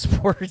have to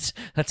support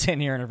a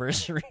 10-year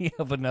anniversary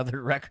of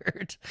another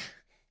record.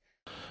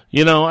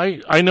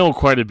 I know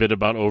quite a bit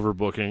about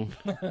overbooking,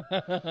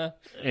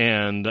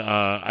 and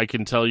I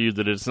can tell you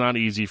that it's not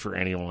easy for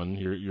anyone.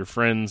 Your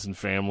friends and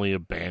family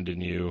abandon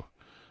you.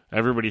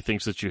 Everybody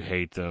thinks that you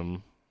hate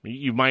them.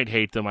 You might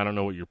hate them. I don't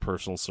know what your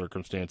personal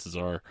circumstances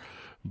are,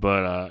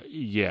 but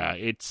yeah,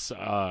 it's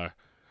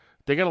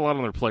they got a lot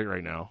on their plate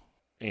right now,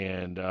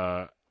 and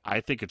I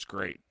think it's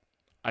great.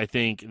 I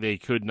think they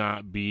could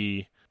not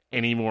be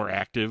any more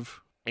active,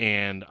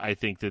 and I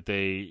think that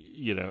they,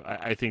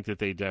 I think that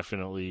they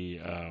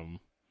definitely.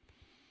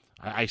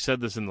 I said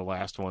this in the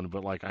last one,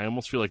 but like I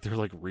almost feel like they're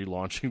like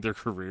relaunching their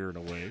career in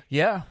a way.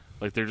 Yeah,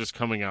 like they're just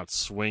coming out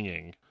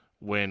swinging,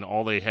 when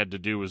all they had to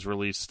do was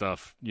release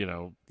stuff,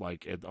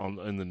 like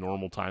in the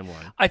normal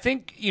timeline. I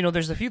think,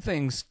 there's a few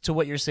things to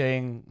what you're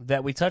saying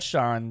that we touched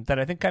on that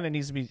I think kind of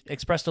needs to be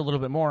expressed a little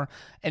bit more.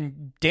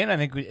 And Dan, I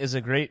think, is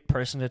a great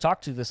person to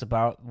talk to this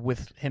about,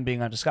 with him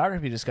being on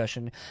discography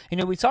discussion.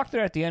 We talked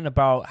there at the end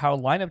about how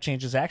lineup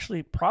changes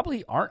actually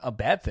probably aren't a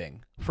bad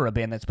thing for a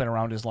band that's been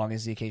around as long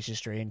as the Acacia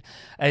Strain.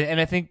 And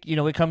I think,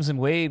 it comes in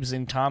waves,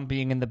 and Tom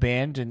being in the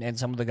band and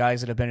some of the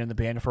guys that have been in the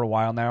band for a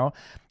while now,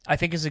 I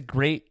think is a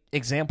great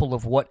example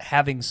of what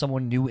having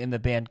someone new in the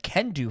band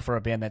can do for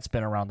a band that's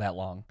been around that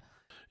long.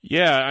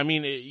 Yeah, I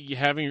mean,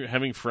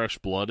 having fresh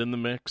blood in the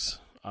mix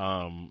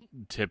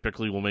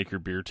typically will make your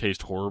beer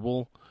taste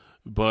horrible.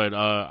 But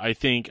I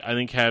think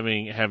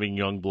having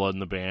young blood in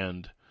the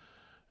band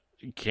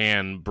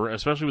can,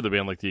 especially with a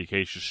band like the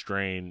Acacia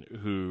Strain,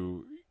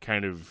 who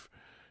kind of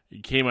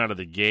came out of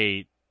the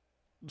gate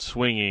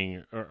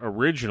swinging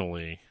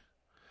originally.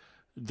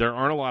 There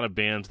aren't a lot of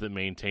bands that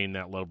maintain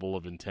that level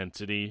of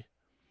intensity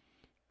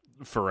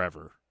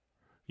forever.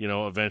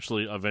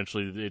 Eventually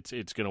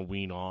it's going to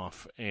wean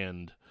off,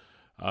 and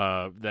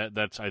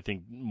that's I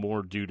think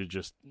more due to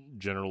just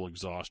general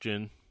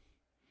exhaustion.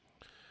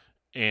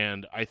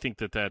 And I think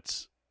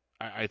that's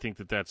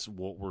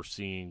what we're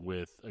seeing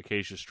with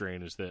Acacia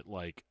Strain, is that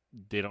like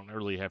they don't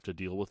really have to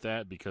deal with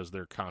that because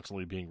they're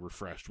constantly being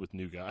refreshed with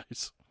new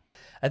guys.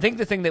 I think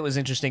the thing that was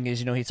interesting is,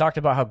 he talked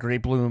about how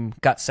Great Bloom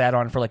got sat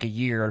on for like a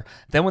year.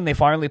 Then when they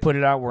finally put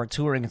it out, we're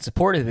touring in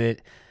support of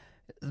it.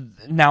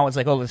 Now it's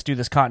like, oh, let's do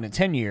this Continent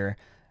 10 year.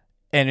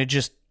 And it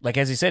just, like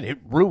as he said, it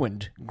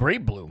ruined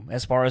Great Bloom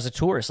as far as a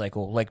tour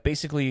cycle. Like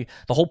basically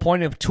the whole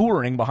point of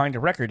touring behind a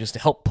record is to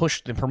help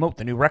push and promote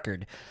the new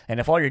record. And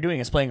if all you're doing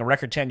is playing a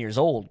record 10 years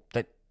old,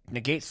 that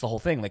negates the whole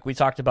thing. Like we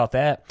talked about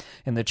that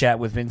in the chat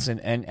with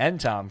Vincent and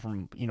Tom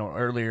from,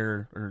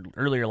 earlier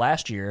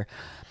last year.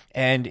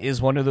 And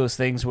is one of those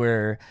things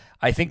where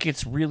I think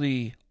it's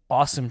really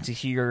awesome to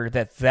hear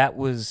that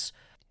was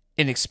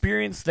an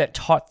experience that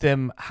taught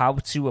them how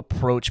to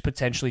approach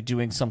potentially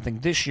doing something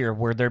this year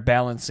where they're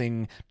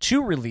balancing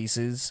 2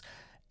 releases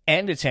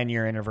and a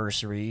 10-year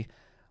anniversary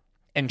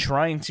and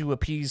trying to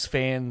appease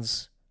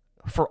fans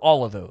for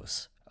all of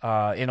those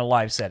in a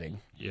live setting.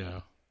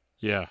 Yeah.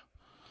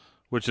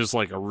 Which is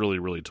like a really,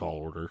 really tall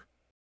order.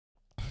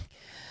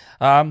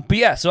 But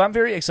yeah, so I'm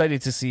very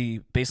excited to see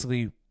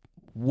basically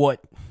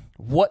what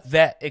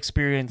that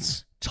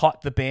experience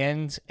taught the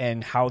band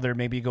and how they're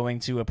maybe going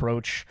to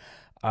approach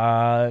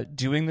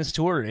doing this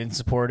tour in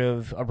support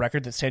of a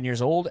record that's 10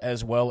 years old,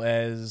 as well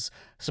as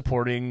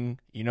supporting,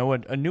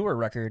 a newer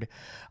record.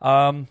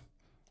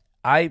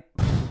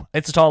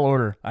 It's a tall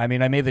order. I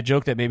mean, I made the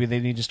joke that maybe they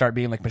need to start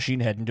being like Machine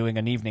Head and doing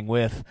an evening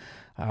with.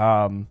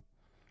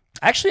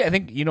 Actually, I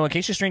think,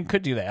 Acacia Strain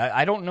could do that.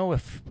 I don't know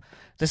if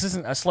this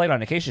isn't a slight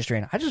on Acacia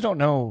Strain. I just don't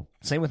know.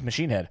 Same with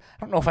Machine Head. I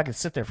don't know if I could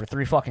sit there for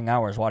 3 fucking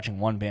hours watching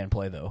one band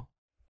play, though.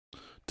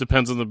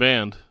 Depends on the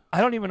band. I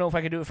don't even know if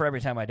I could do it for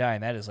Every Time I Die,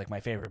 and that is like my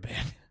favorite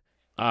band.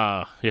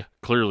 Yeah,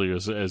 clearly,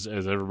 as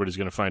everybody's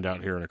going to find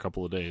out here in a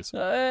couple of days.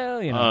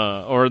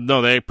 Well, or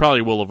no, they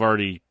probably will have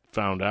already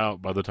found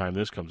out by the time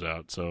this comes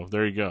out. So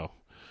there you go.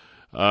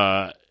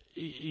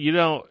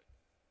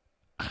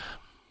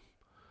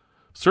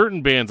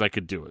 Certain bands I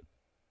could do it,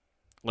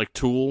 like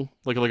Tool,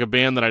 like a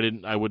band that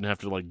I wouldn't have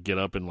to like get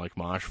up and like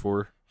mosh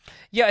for.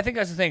 Yeah, I think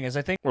that's the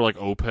thing. Or like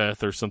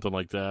Opeth or something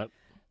like that.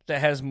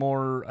 That has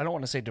more, I don't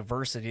want to say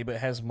diversity, but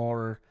has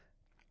more,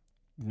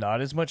 not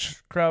as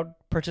much crowd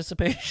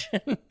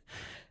participation.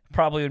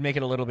 Probably would make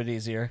it a little bit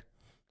easier.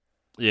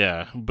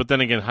 Yeah, but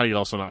then again, how do you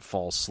also not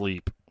fall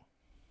asleep?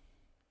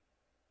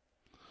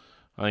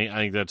 I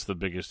think that's the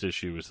biggest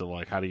issue, is that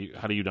like how do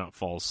you not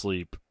fall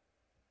asleep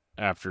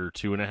after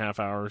 2.5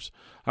 hours?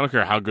 I don't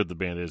care how good the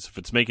band is. If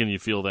it's making you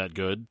feel that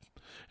good,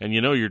 and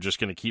you're just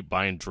going to keep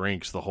buying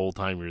drinks the whole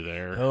time you're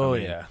there. Oh,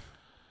 yeah.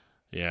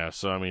 Yeah,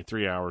 so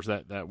 3 hours,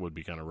 that would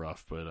be kind of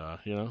rough, but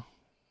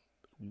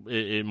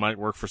it might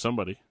work for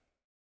somebody.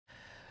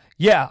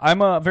 Yeah,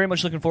 I'm very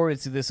much looking forward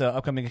to this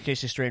upcoming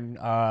Acacia Strain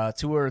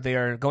tour. They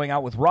are going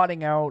out with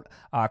Rotting Out.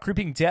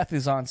 Creeping Death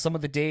is on some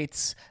of the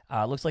dates.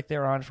 Looks like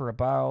they're on for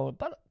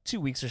about 2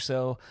 weeks or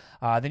so.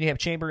 Then you have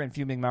Chamber and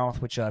Fuming Mouth,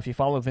 which if you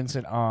follow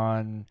Vincent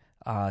on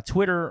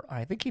Twitter,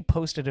 I think he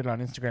posted it on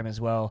Instagram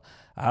as well.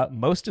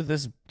 Most of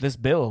this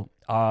bill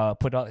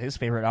put out his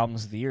favorite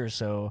albums of the year,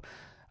 so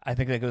I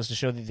think that goes to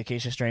show that the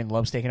Acacia Strain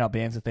loves taking out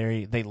bands that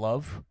they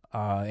love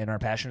and are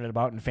passionate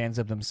about and fans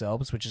of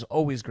themselves, which is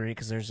always great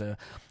because there's a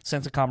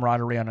sense of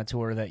camaraderie on a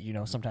tour that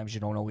sometimes you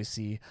don't always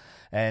see.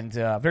 And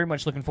very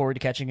much looking forward to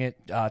catching it.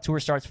 Tour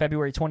starts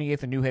February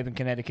 28th in New Haven,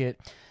 Connecticut.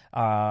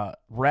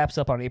 Wraps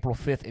up on April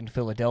 5th in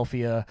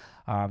Philadelphia.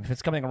 If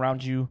it's coming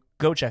around you,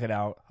 go check it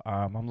out.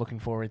 I'm looking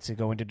forward to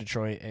going to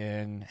Detroit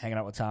and hanging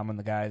out with Tom and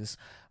the guys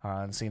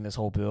and seeing this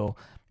whole bill.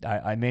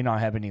 I may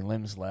not have any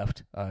limbs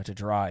left to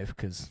drive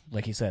because,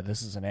 like he said,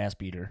 this is an ass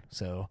beater.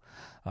 So,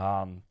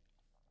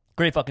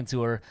 great fucking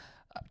tour.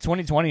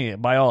 2020,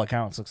 by all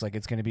accounts, looks like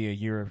it's going to be a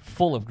year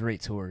full of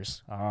great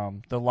tours.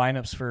 The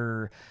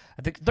lineups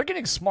I think they're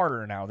getting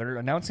smarter now. They're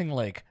announcing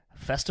like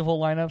festival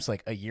lineups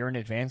like a year in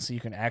advance, so you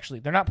can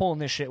they're not pulling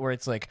this shit where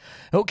it's like,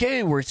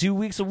 okay, we're 2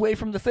 weeks away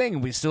from the thing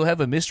and we still have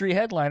a mystery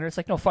headliner. It's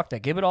like, no, fuck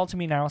that. Give it all to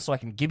me now so I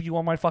can give you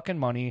all my fucking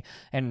money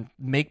and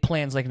make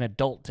plans like an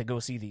adult to go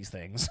see these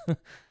things.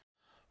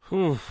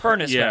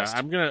 Furnace Fest.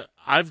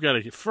 I've got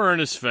to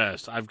Furnace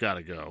Fest. I've got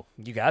to go.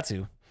 You got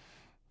to.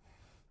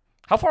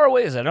 How far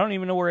away is it? I don't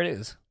even know where it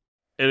is.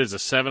 It is a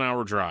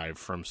 7-hour drive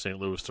from St.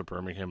 Louis to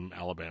Birmingham,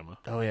 Alabama.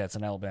 Oh, yeah, it's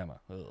in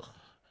Alabama. Ugh.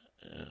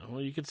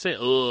 Well, you could say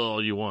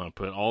all you want,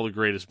 but all the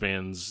greatest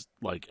bands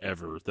like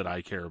ever that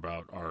I care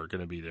about are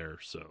going to be there.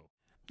 So,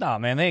 Nah,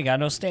 man, they ain't got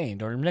no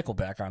Stained or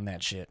Nickelback on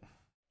that shit.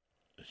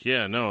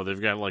 yeah, no,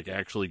 they've got like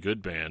actually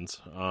good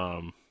bands.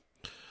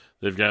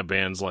 They've got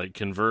bands like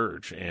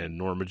Converge and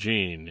Norma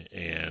Jean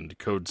and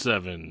Code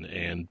 7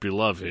 and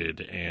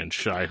Beloved and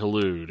Shai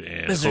Hulud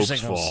and Misery Hopes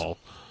Signals. Fall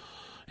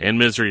and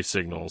Misery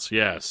Signals.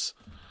 Yes,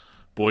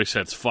 Boy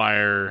Sets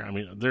Fire. I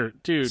mean, they're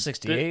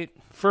 68.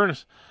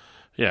 Furnace.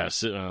 Yeah,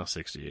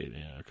 68.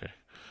 Yeah, okay.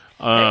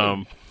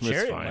 That's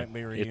Chariot fine. might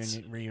be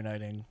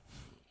reuniting.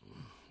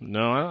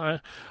 No,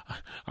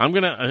 I'm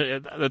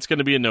gonna. That's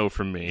gonna be a no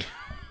from me.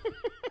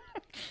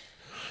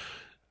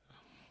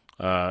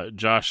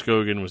 Josh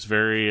Skogan was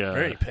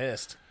Very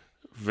pissed.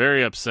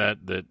 very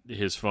upset that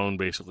his phone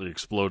basically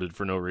exploded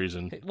for no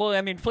reason. Well,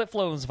 I mean, flip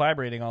phones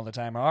vibrating all the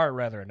time are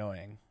rather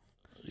annoying.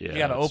 Yeah, You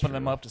got to that's open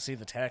them true. up to see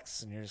the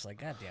texts, and you're just like,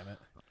 God damn it.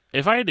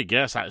 If I had to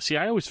guess, I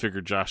always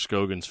figured Josh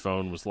Skogan's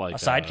phone was like A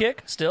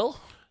sidekick still?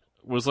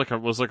 was like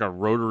a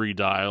rotary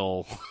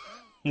dial,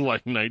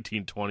 like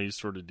 1920s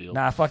sort of deal.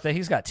 Nah, fuck that.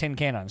 He's got tin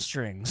can on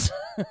strings.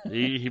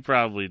 He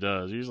probably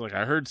does. He's like,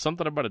 I heard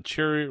something about a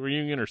chariot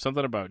reunion or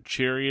something about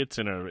chariots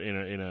in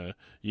a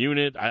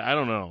unit. I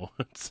don't know.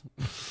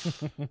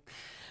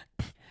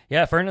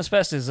 Yeah, Furnace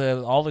Fest is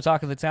all the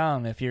talk of the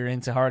town if you're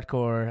into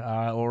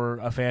hardcore or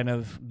a fan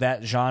of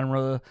that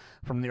genre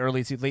from the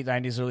late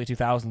 90s, early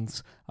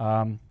 2000s.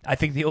 I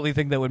think the only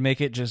thing that would make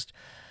it just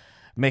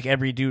make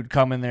every dude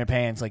come in their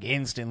pants like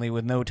instantly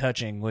with no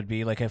touching would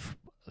be like if,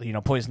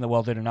 Poison the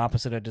Well did an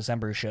Opposite of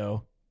December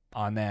show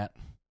on that.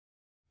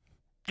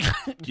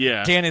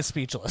 Yeah, Dan is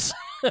speechless.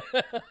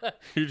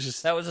 you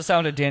just. That was the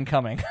sound of Dan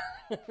coming.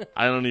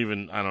 I don't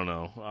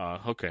know.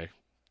 Okay.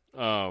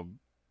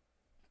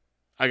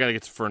 I got to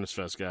get to Furnace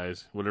Fest,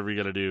 guys. Whatever you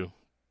got to do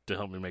to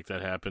help me make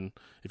that happen.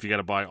 If you got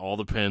to buy all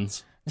the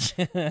pins,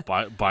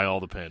 buy all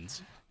the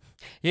pins.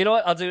 You know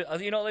what? I'll do.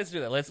 Let's do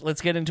that.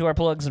 Let's get into our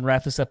plugs and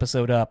wrap this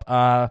episode up.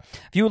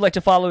 If you would like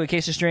to follow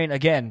Acacia Strain,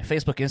 again,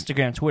 Facebook,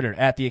 Instagram, Twitter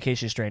at the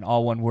Acacia Strain,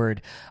 all one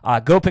word.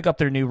 Go pick up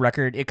their new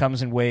record. It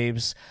comes in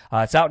waves.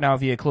 It's out now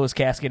via closed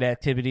casket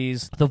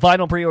activities. The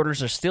vinyl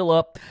pre-orders are still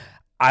up.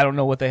 I don't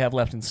know what they have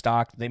left in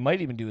stock. They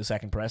might even do a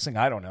second pressing.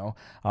 I don't know.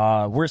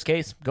 Worst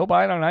case, go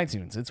buy it on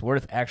iTunes. It's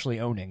worth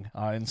actually owning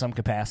in some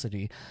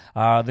capacity.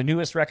 The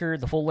newest record,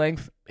 the full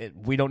length,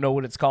 we don't know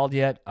what it's called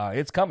yet.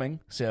 It's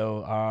coming.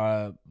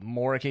 So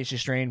more Acacia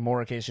Strain,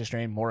 more Acacia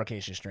Strain, more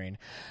Acacia Strain.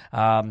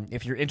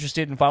 If you're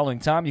interested in following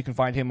Tom, you can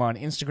find him on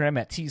Instagram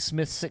at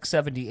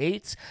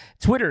tsmith678,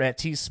 Twitter at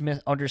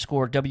tsmith_WAV.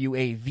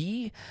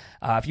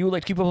 If you would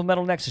like to keep up with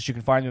Metal Nexus, you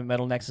can find him at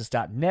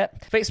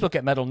metalnexus.net, Facebook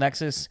at Metal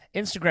Nexus,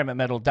 Instagram at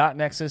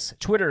metal.nexus,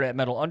 Twitter at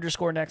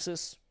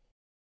metal_nexus.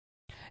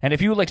 And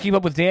if you would like to keep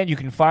up with Dan, you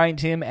can find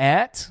him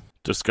at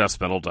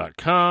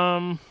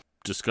DiscussMetal.com,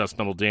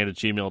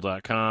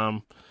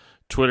 DiscussMetalDan@gmail.com,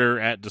 Twitter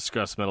at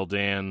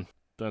DiscussMetalDan.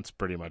 That's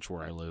pretty much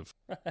where I live.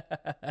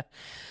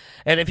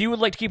 And if you would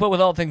like to keep up with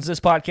all things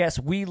this podcast,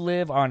 we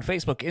live on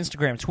Facebook,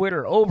 Instagram,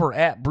 Twitter, over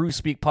at Brew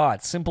Speak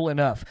Pod. Simple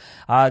enough.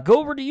 Go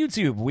over to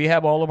YouTube. We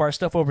have all of our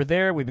stuff over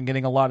there. We've been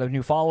getting a lot of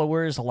new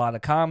followers, a lot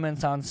of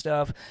comments on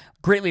stuff.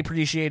 Greatly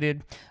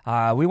appreciated.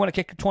 We want to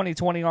kick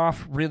 2020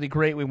 off really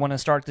great. We want to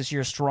start this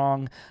year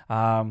strong.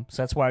 So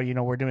that's why,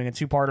 we're doing a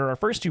two-parter, our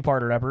first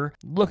two-parter ever.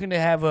 Looking to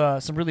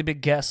have some really big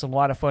guests, a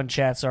lot of fun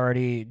chats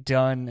already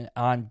done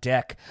on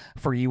deck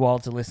for you all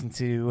to listen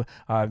to.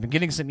 I've been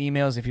getting some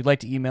emails. If you'd like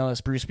to email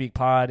us,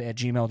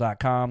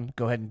 brewspeakpod@gmail.com.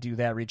 Go ahead and do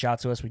that. Reach out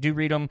to us. We do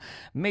read them.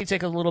 May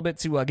take a little bit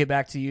to get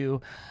back to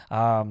you.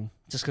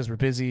 Just because we're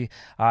busy.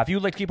 If you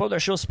would like to keep up with our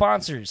show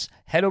sponsors,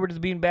 head over to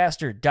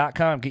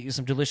thebeanbastard.com. Get you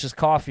some delicious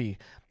coffee.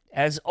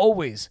 As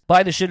always,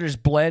 buy the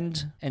Shitters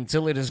Blend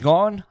until it is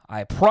gone.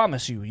 I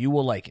promise you, you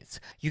will like it.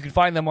 You can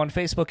find them on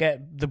Facebook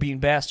at The Bean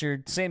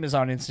Bastard, same as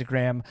on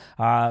Instagram.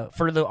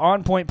 For the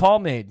On Point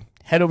Pomade,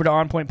 head over to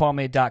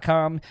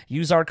onpointpomade.com.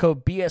 Use our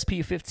code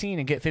BSP15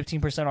 and get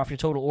 15% off your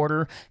total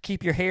order.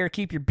 Keep your hair,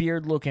 keep your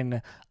beard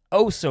looking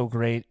so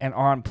great and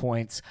on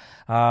point.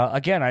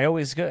 Again, I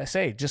always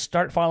say, just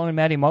start following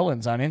Matty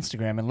Mullins on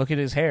Instagram and look at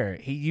his hair.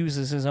 He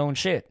uses his own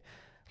shit.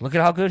 Look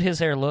at how good his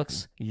hair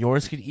looks.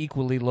 Yours could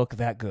equally look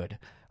that good.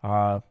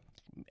 I'm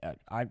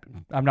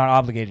not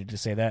obligated to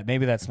say that.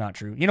 Maybe that's not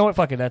true. You know what?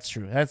 Fuck it. That's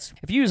true.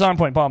 If you use On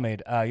Point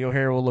Pomade, your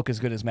hair will look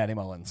as good as Matty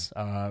Mullins.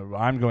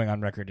 I'm going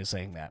on record as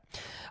saying that.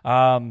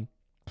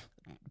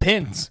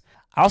 Pins.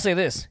 I'll say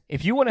this.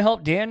 If you want to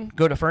help Dan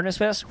go to Furnace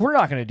Fest, we're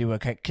not going to do a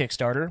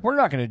Kickstarter. We're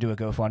not going to do a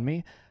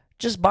GoFundMe.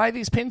 Just buy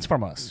these pins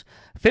from us.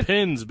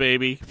 Pins,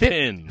 baby.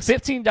 Pins.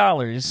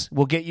 $15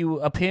 will get you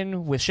a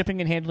pin with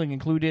shipping and handling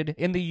included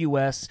in the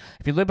U.S.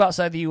 If you live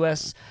outside the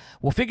U.S.,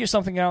 we'll figure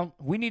something out.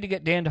 We need to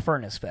get Dan to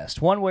Furnace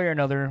Fest one way or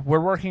another. We're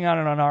working on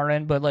it on our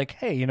end, but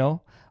hey,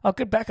 a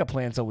good backup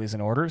plan's always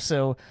in order.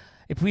 So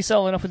if we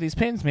sell enough of these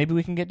pins, maybe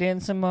we can get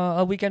Dan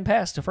a weekend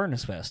pass to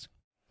Furnace Fest.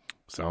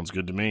 Sounds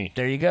good to me.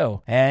 There you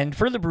go. And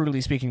for the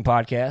Brutally Speaking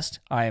podcast,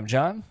 I am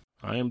John.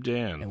 I am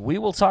Dan. And we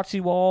will talk to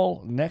you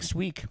all next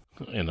week.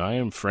 And I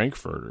am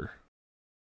Frankfurter.